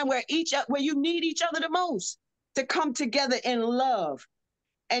the time where you need each other the most, to come together in love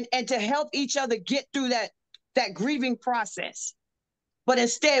and to help each other get through that grieving process. But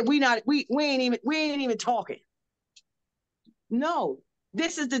instead, we ain't even talking. No,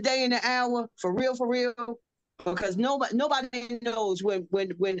 this is the day and the hour for real, because nobody knows when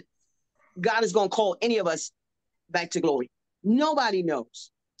God is going to call any of us back to glory. Nobody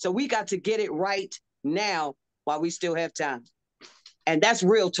knows. So we got to get it right now, while we still have time. And that's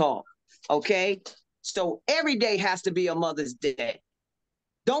real talk, okay? So every day has to be a Mother's Day.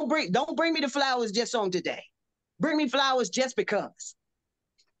 Don't bring me the flowers just on today. Bring me flowers just because.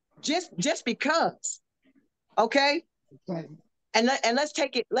 Just because. Okay? And let's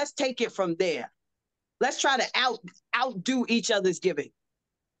take it from there. Let's try to outdo each other's giving.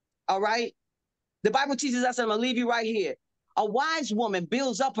 All right? The Bible teaches us, and I'm going to leave you right here. A wise woman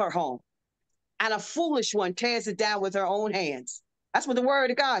builds up her home, and a foolish one tears it down with her own hands. That's what the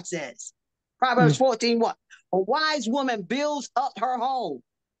word of God says. Proverbs 14:1. A wise woman builds up her home.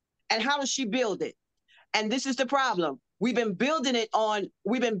 And how does she build it? And this is the problem. We've been building it on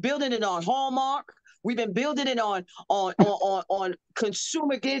Hallmark. We've been building it on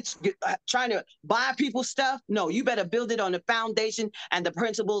consumer goods, trying to buy people stuff. No, you better build it on the foundation and the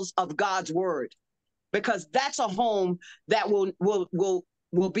principles of God's word, because that's a home that will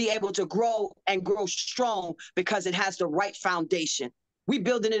be able to grow and grow strong because it has the right foundation. We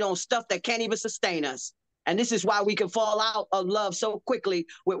building it on stuff that can't even sustain us. And this is why we can fall out of love so quickly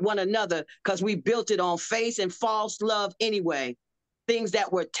with one another, because we built it on faith and false love anyway. Things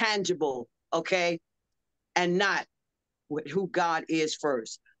that were tangible, okay? And not with who God is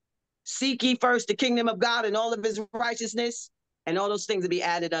first. Seek ye first the kingdom of God and all of his righteousness, and all those things will be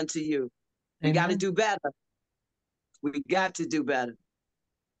added unto you. We got to do better. We got to do better.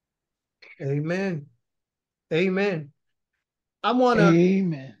 Amen. Amen. I want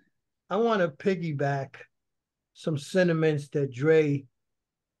to piggyback some sentiments that Dre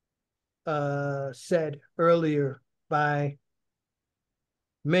said earlier by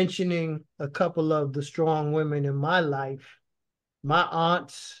mentioning a couple of the strong women in my life, my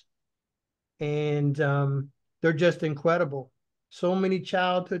aunts, and they're just incredible. So many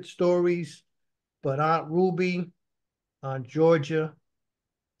childhood stories, but Aunt Ruby, Aunt Georgia,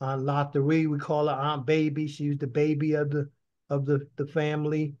 Aunt Lottery, we call her Aunt Baby. She was the baby of the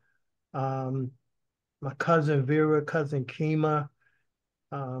family. My cousin Vera, cousin Kima,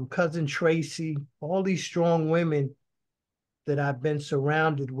 cousin Tracy, all these strong women that I've been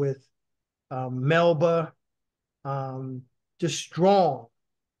surrounded with. Melba, just strong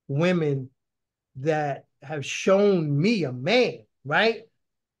women that have shown me, a man, right,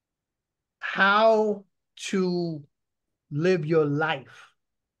 how to live your life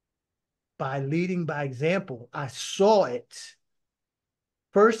by leading by example. I saw it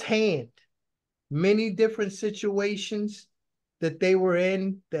firsthand, many different situations that they were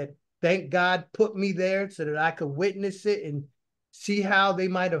in, that thank God put me there so that I could witness it and see how they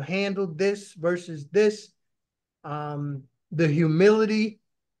might have handled this versus this. The humility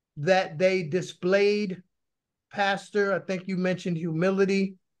that they displayed, Pastor, I think you mentioned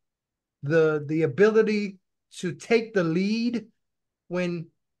humility, the ability to take the lead when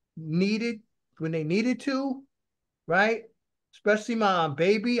they needed to, right? Especially my Aunt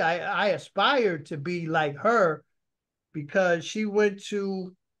Baby. I aspired to be like her because she went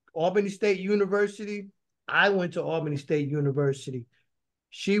to Albany State University. I went to Albany State University.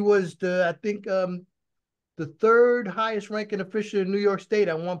 She was I think, the third highest ranking official in New York State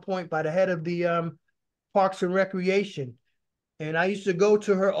at one point, by the head of the Parks and Recreation. And I used to go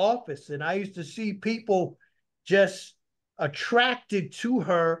to her office, and I used to see people just attracted to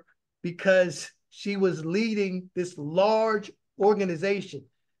her because she was leading this large organization.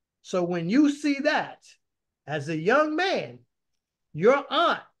 So when you see that as a young man, your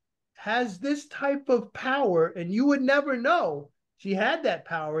aunt has this type of power, and you would never know she had that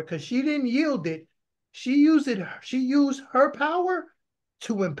power because she didn't yield it. She used her power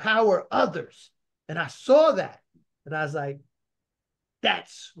to empower others. And I saw that, and I was like,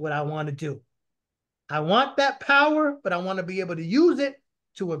 that's what I want to do. I want that power, but I want to be able to use it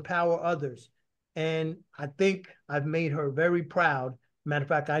to empower others. And I think I've made her very proud. Matter of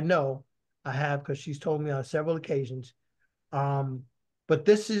fact, I know I have, because she's told me on several occasions. But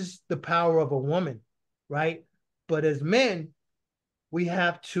this is the power of a woman, right? But as men, we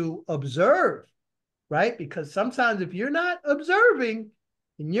have to observe, right? Because sometimes if you're not observing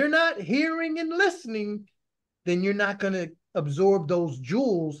and you're not hearing and listening, then you're not going to absorb those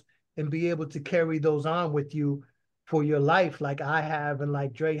jewels and be able to carry those on with you for your life, like I have, and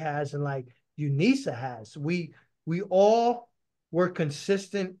like Dre has, and like Unisa has. We all were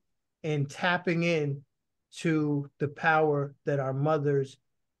consistent in tapping in to the power that our mothers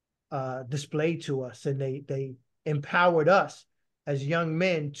displayed to us, and they empowered us as young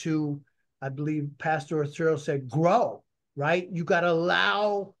men to, I believe Pastor Cheryl said, grow, right? You got to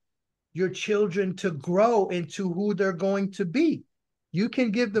allow your children to grow into who they're going to be. You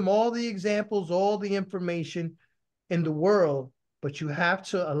can give them all the examples, all the information in the world, but you have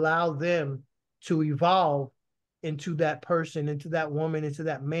to allow them to evolve into that person, into that woman, into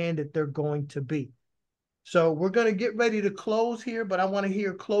that man that they're going to be. So we're going to get ready to close here, but I want to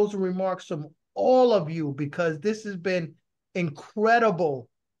hear closing remarks from all of you, because this has been incredible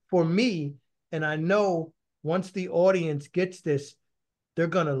for me. And I know once the audience gets this, they're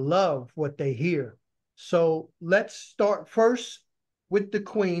going to love what they hear. So let's start first with the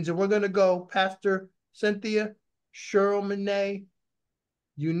queens, and we're going to go Pastor Cynthia, Cheryl Minette,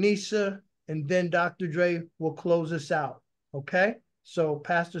 Unisa, and then Dr. Dre will close us out. Okay? So,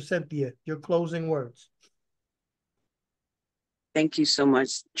 Pastor Cynthia, your closing words. Thank you so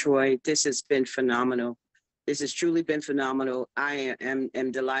much, Troy. This has been phenomenal. This has truly been phenomenal. I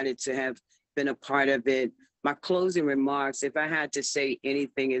am delighted to have been a part of it. My closing remarks, if I had to say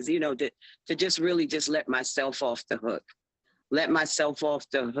anything, is, to just really just let myself off the hook. Let myself off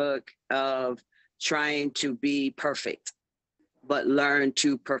the hook of trying to be perfect, but learn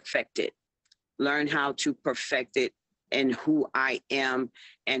to perfect it. Learn how to perfect it and who I am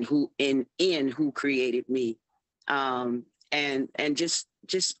and who in who created me. And just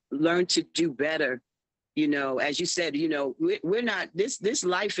learn to do better. As you said, we're not, this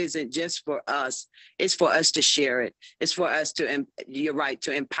life isn't just for us. It's for us to share it. It's for us to, you're right,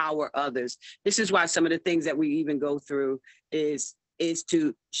 to empower others. This is why some of the things that we even go through is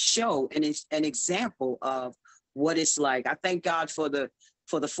to show an example of what it's like. I thank God for the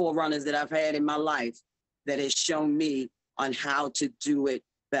forerunners that I've had in my life that has shown me on how to do it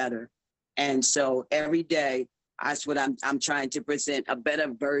better. And so every day, that's what I'm trying to present, a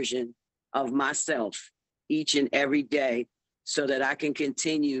better version of myself each and every day, so that I can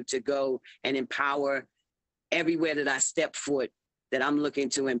continue to go and empower everywhere that I step foot, that I'm looking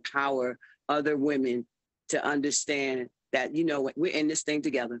to empower other women to understand that, we're in this thing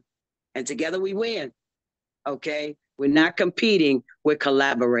together, and together we win. Okay. We're not competing, we're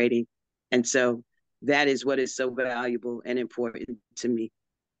collaborating. And so that is what is so valuable and important to me.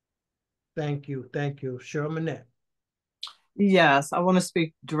 Thank you. Thank you. Cheryl Minette. Yes, I want to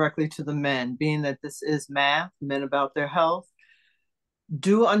speak directly to the men, being that this is math, men about their health.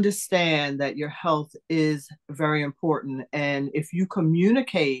 Do understand that your health is very important. And if you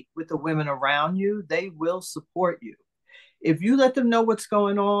communicate with the women around you, they will support you. If you let them know what's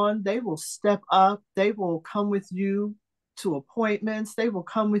going on, they will step up. They will come with you to appointments. They will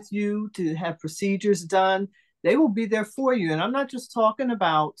come with you to have procedures done. They will be there for you. And I'm not just talking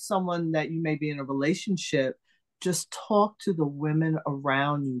about someone that you may be in a relationship. Just talk to the women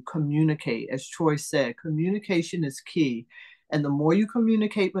around you. Communicate. As Troy said, communication is key. And the more you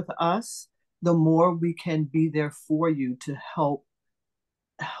communicate with us, the more we can be there for you to help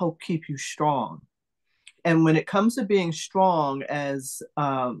keep you strong. And when it comes to being strong, as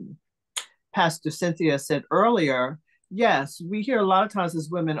Pastor Cynthia said earlier, yes, we hear a lot of times as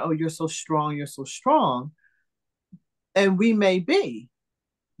women, oh, you're so strong, you're so strong. And we may be,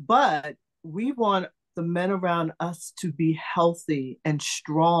 but we want the men around us to be healthy and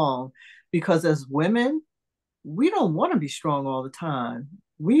strong, because as women, we don't want to be strong all the time.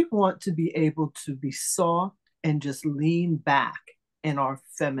 We want to be able to be soft and just lean back in our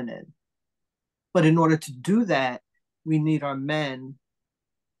feminine. But in order to do that, we need our men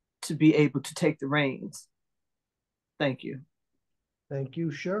to be able to take the reins. Thank you. Thank you,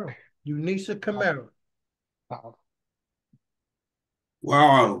 Cheryl. Unisa Kamara. Wow.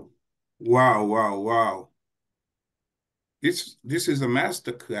 Wow, wow, wow. This is a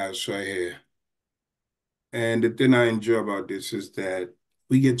masterclass right here. And the thing I enjoy about this is that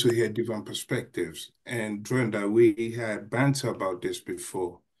we get to hear different perspectives. And Brenda, we had banter about this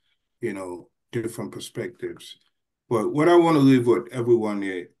before, different perspectives. But what I want to leave with everyone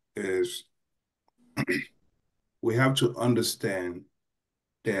here is we have to understand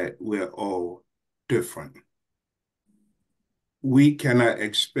that we're all different. We cannot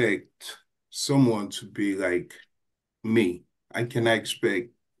expect someone to be like me. I cannot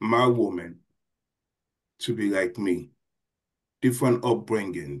expect my woman to be like me. Different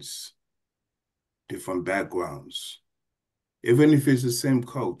upbringings, different backgrounds. Even if it's the same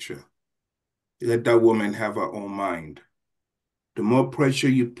culture, let that woman have her own mind. The more pressure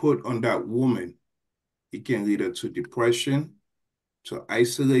you put on that woman, it can lead her to depression, to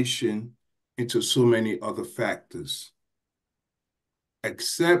isolation, and to so many other factors.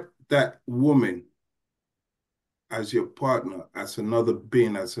 Accept that woman as your partner, as another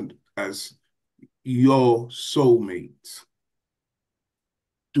being, as your soulmate.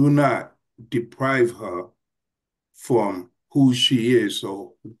 Do not deprive her from who she is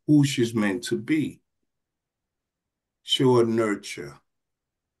or who she's meant to be. Show her nurture.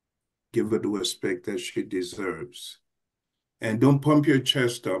 Give her the respect that she deserves. And don't pump your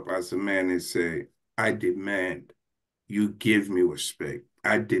chest up as a man and say, I demand you give me respect.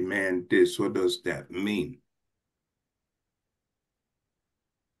 I demand this. What does that mean?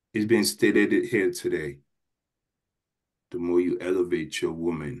 It's been stated here today. The more you elevate your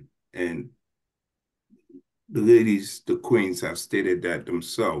woman, and the ladies, the queens have stated that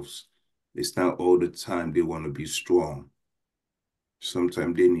themselves, it's not all the time they want to be strong.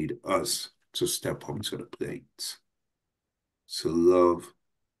 Sometimes they need us to step up to the plate. So love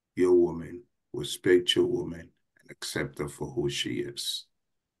your woman, respect your woman, and accept her for who she is.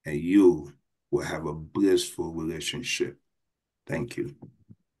 And you will have a blissful relationship. Thank you.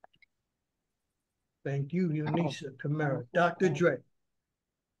 Thank you, Unisa Kamara. Dr. Dre.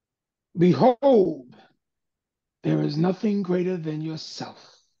 Behold, there is nothing greater than yourself.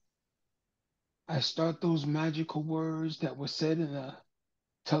 I start those magical words that were said in the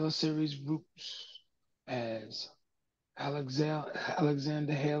teleseries Roots as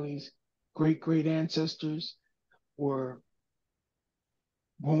Alexander Haley's great ancestors were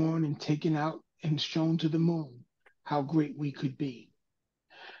born and taken out and shown to the moon how great we could be.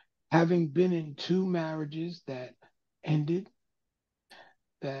 Having been in two marriages that ended,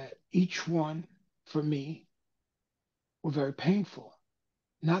 that each one for me were very painful,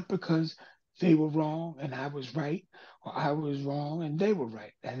 not because they were wrong and I was right, or I was wrong and they were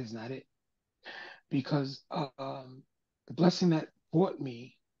right. That is not it. Because the blessing that brought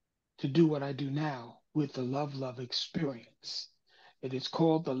me to do what I do now with the love experience. It is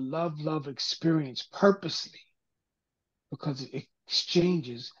called the love experience purposely because it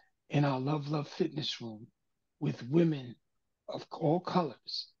exchanges in our love fitness room with women of all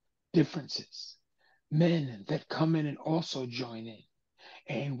colors, differences, men that come in and also join in.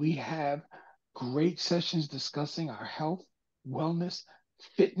 And we have great sessions discussing our health, wellness,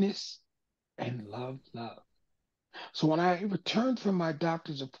 fitness, and love. So when I returned from my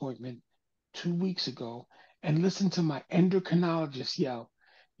doctor's appointment 2 weeks ago and listened to my endocrinologist yell,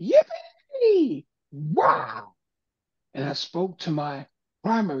 "Yippee! Wow!" And I spoke to my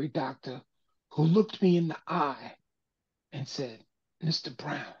primary doctor who looked me in the eye and said, "Mr.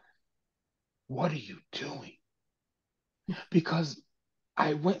 Brown, what are you doing?" Because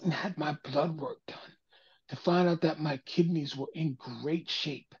I went and had my blood work done to find out that my kidneys were in great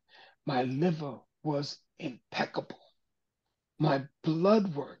shape. My liver was impeccable. My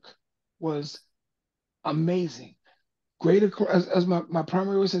blood work was amazing. Greater, as my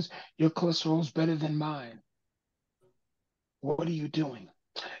primary says, your cholesterol is better than mine. What are you doing?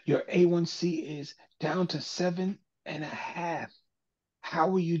 Your A1C is down to 7.5. How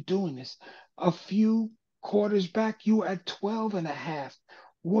are you doing this? A few quarters back, you were at 12.5.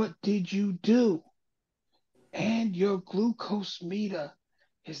 What did you do? And your glucose meter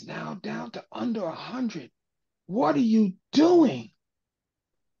is now down to under 100. What are you doing?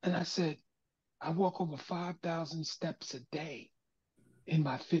 And I said, I walk over 5,000 steps a day in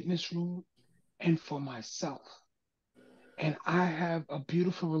my fitness room and for myself. And I have a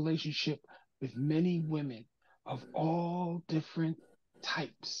beautiful relationship with many women of all different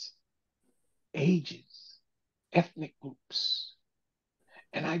types, ages, ethnic groups.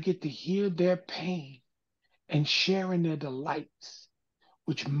 And I get to hear their pain and sharing their delights,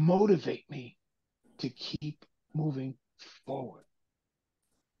 which motivate me to keep moving forward.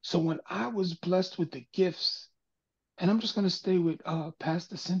 So when I was blessed with the gifts, and I'm just going to stay with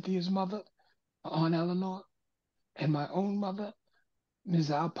Pastor Cynthia's mother, Aunt Eleanor, and my own mother,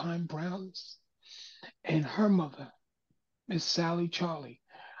 Ms. Alpine Brown's, and her mother, Miss Sally Charlie.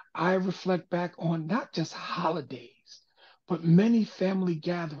 I reflect back on not just holidays, but many family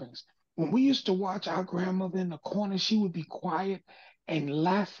gatherings. When we used to watch our grandmother in the corner, she would be quiet and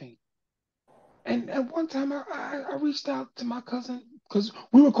laughing. And at one time, I reached out to my cousin because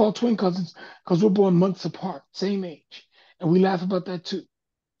we were called twin cousins because we're born months apart, same age. And we laugh about that too,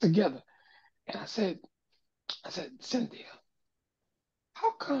 together. And I said, Cynthia,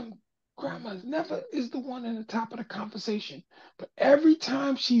 how come grandma never is the one in the top of the conversation? But every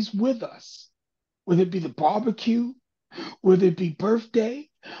time she's with us, whether it be the barbecue, whether it be birthday,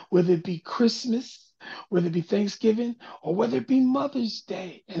 whether it be Christmas, whether it be Thanksgiving, or whether it be Mother's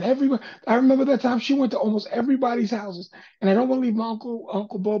Day. And everybody, I remember that time she went to almost everybody's houses. And I don't want to leave my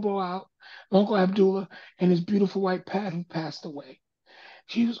Uncle Bobo out, Uncle Abdullah, and his beautiful wife Pat, who passed away.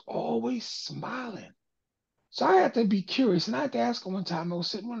 She was always smiling. So I had to be curious. And I had to ask her one time, I was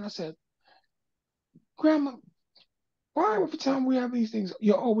sitting and I said, Grandma, why every time we have these things,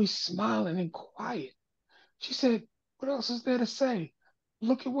 you're always smiling and quiet? She said, what else is there to say?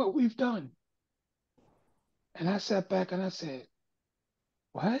 Look at what we've done. And I sat back and I said,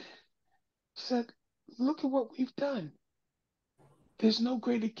 what? She said, look at what we've done. There's no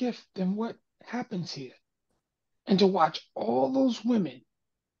greater gift than what happens here. And to watch all those women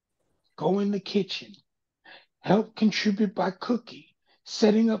go in the kitchen, help contribute by cooking,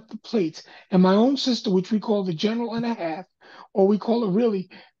 setting up the plates, and my own sister, which we call the General and a Half, or we call her really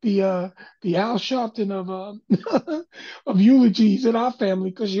the Al Sharpton of of eulogies in our family,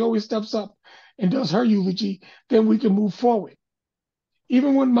 because she always steps up and does her eulogy, then we can move forward.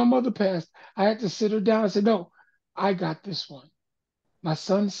 Even when my mother passed, I had to sit her down and say, no, I got this one. My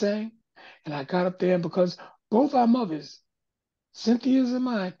son sang, and I got up there, and because both our mothers, Cynthia's and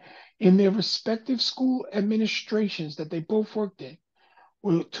mine, in their respective school administrations that they both worked in,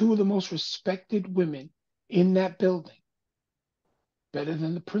 were two of the most respected women in that building. Better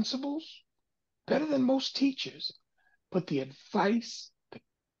than the principals, better than most teachers, but the advice, the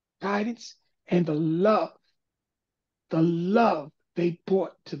guidance, and the love they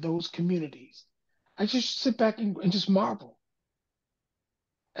brought to those communities. I just sit back and just marvel.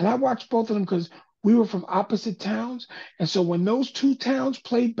 And I watched both of them because we were from opposite towns. And so when those two towns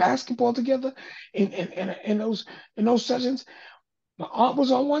played basketball together in those sessions, my aunt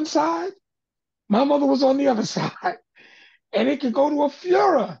was on one side, my mother was on the other side. And it could go to a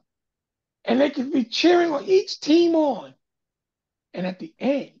furor. And they could be cheering on each team on. And at the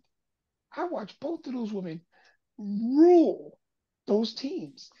end, I watched both of those women rule those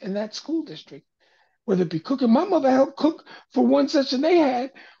teams in that school district, whether it be cooking. My mother helped cook for one session they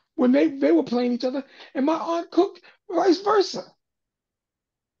had when they were playing each other, and my aunt cooked vice versa.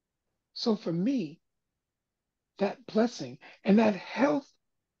 So for me, that blessing and that health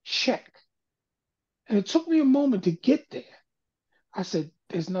check, and it took me a moment to get there. I said,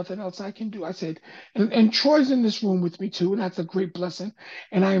 there's nothing else I can do. I said, and Troy's in this room with me too, and that's a great blessing.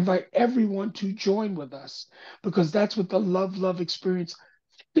 And I invite everyone to join with us because that's what the Love Experience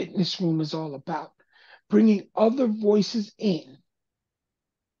Fitness Room is all about. Bringing other voices in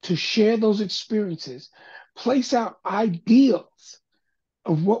to share those experiences, place out ideals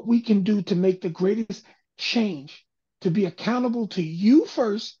of what we can do to make the greatest change, to be accountable to you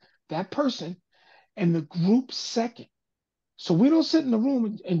first, that person, and the group second. So we don't sit in the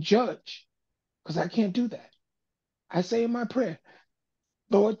room and judge, because I can't do that. I say in my prayer,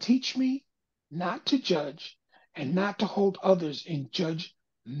 Lord, teach me not to judge and not to hold others in judgment.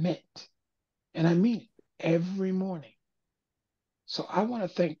 And I mean it every morning. So I want to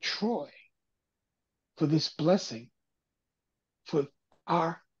thank Troy for this blessing for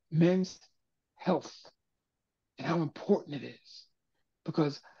our men's health and how important it is.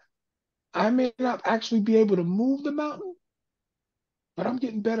 Because I may not actually be able to move the mountain, but I'm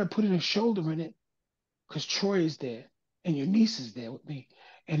getting better at putting a shoulder in it because Troy is there and your niece is there with me.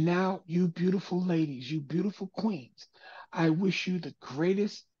 And now, you beautiful ladies, you beautiful queens, I wish you the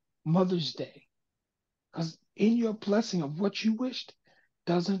greatest Mother's Day because in your blessing of what you wished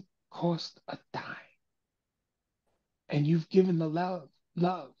doesn't cost a dime. And you've given the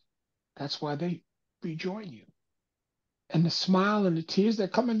love. That's why they rejoin you. And the smile and the tears that are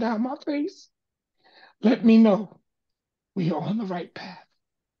coming down my face, let me know we are on the right path.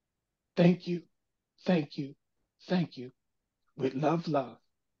 Thank you, thank you, thank you. With love.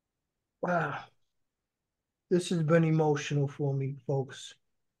 Wow. This has been emotional for me, folks.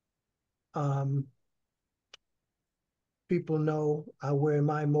 People know I wear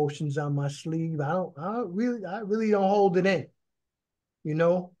my emotions on my sleeve. I really don't hold it in,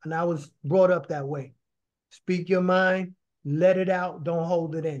 and I was brought up that way. Speak your mind, let it out, don't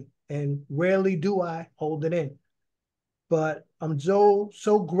hold it in. And rarely do I hold it in. But I'm so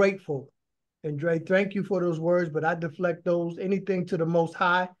grateful. And Dre, thank you for those words, but I deflect those, anything to the Most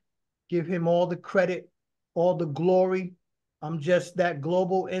High, give him all the credit, all the glory. I'm just that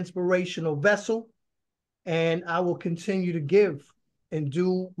global inspirational vessel, and I will continue to give and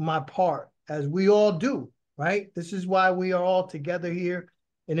do my part, as we all do, right? This is why we are all together here,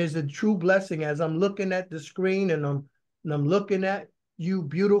 and it's a true blessing as I'm looking at the screen and I'm looking at you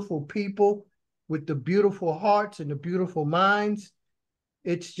beautiful people with the beautiful hearts and the beautiful minds.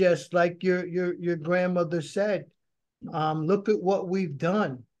 It's just like your grandmother said, look at what we've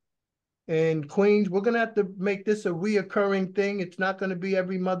done. And Queens, we're going to have to make this a reoccurring thing. It's not going to be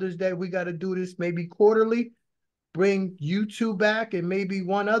every Mother's Day. We got to do this maybe quarterly, bring you two back and maybe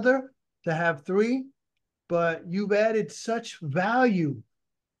one other to have three. But you've added such value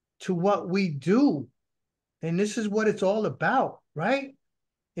to what we do. And this is what it's all about, right?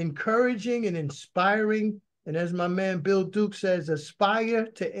 Encouraging and inspiring. And as my man Bill Duke says, aspire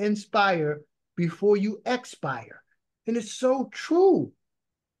to inspire before you expire. And it's so true.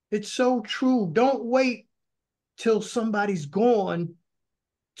 It's so true. Don't wait till somebody's gone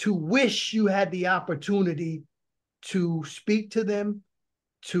to wish you had the opportunity to speak to them,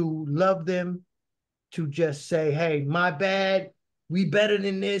 to love them, to just say, hey, my bad, we better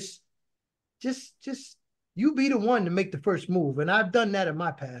than this. Just you be the one to make the first move. And I've done that in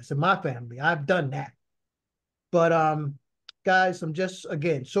my past, in my family. I've done that. But guys, I'm just,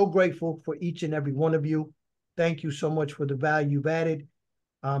 again, so grateful for each and every one of you. Thank you so much for the value you've added.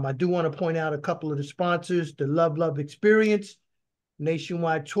 I do want to point out a couple of the sponsors, the Love Experience.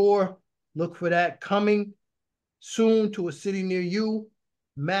 nationwide tour. Look for that coming soon to a city near you.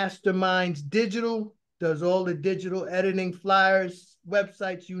 Masterminds Digital does all the digital editing, flyers,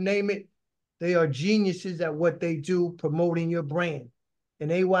 websites, you name it. They are geniuses at what they do, promoting your brand. And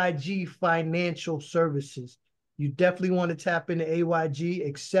AYG Financial Services. You definitely want to tap into AYG,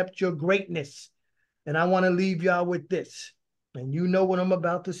 accept your greatness. And I want to leave y'all with this. And you know what I'm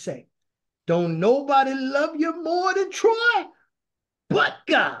about to say. Don't nobody love you more than Troy, but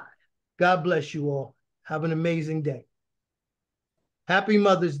God. God bless you all. Have an amazing day. Happy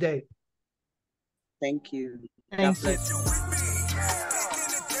Mother's Day. Thank you. Thank God you. bless you.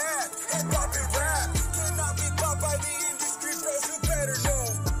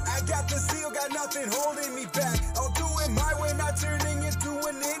 Nothing holding me back. I'll do it my way, not turning into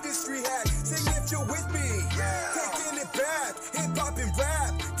an industry hack. Sing if you're with me, taking it back. Hip hop and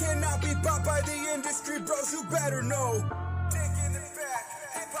rap cannot be bought by the industry, bros. You better know. Taking it back,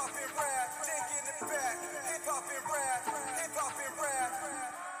 hip hop and rap, taking it back, hip hop and rap, hip hop and rap.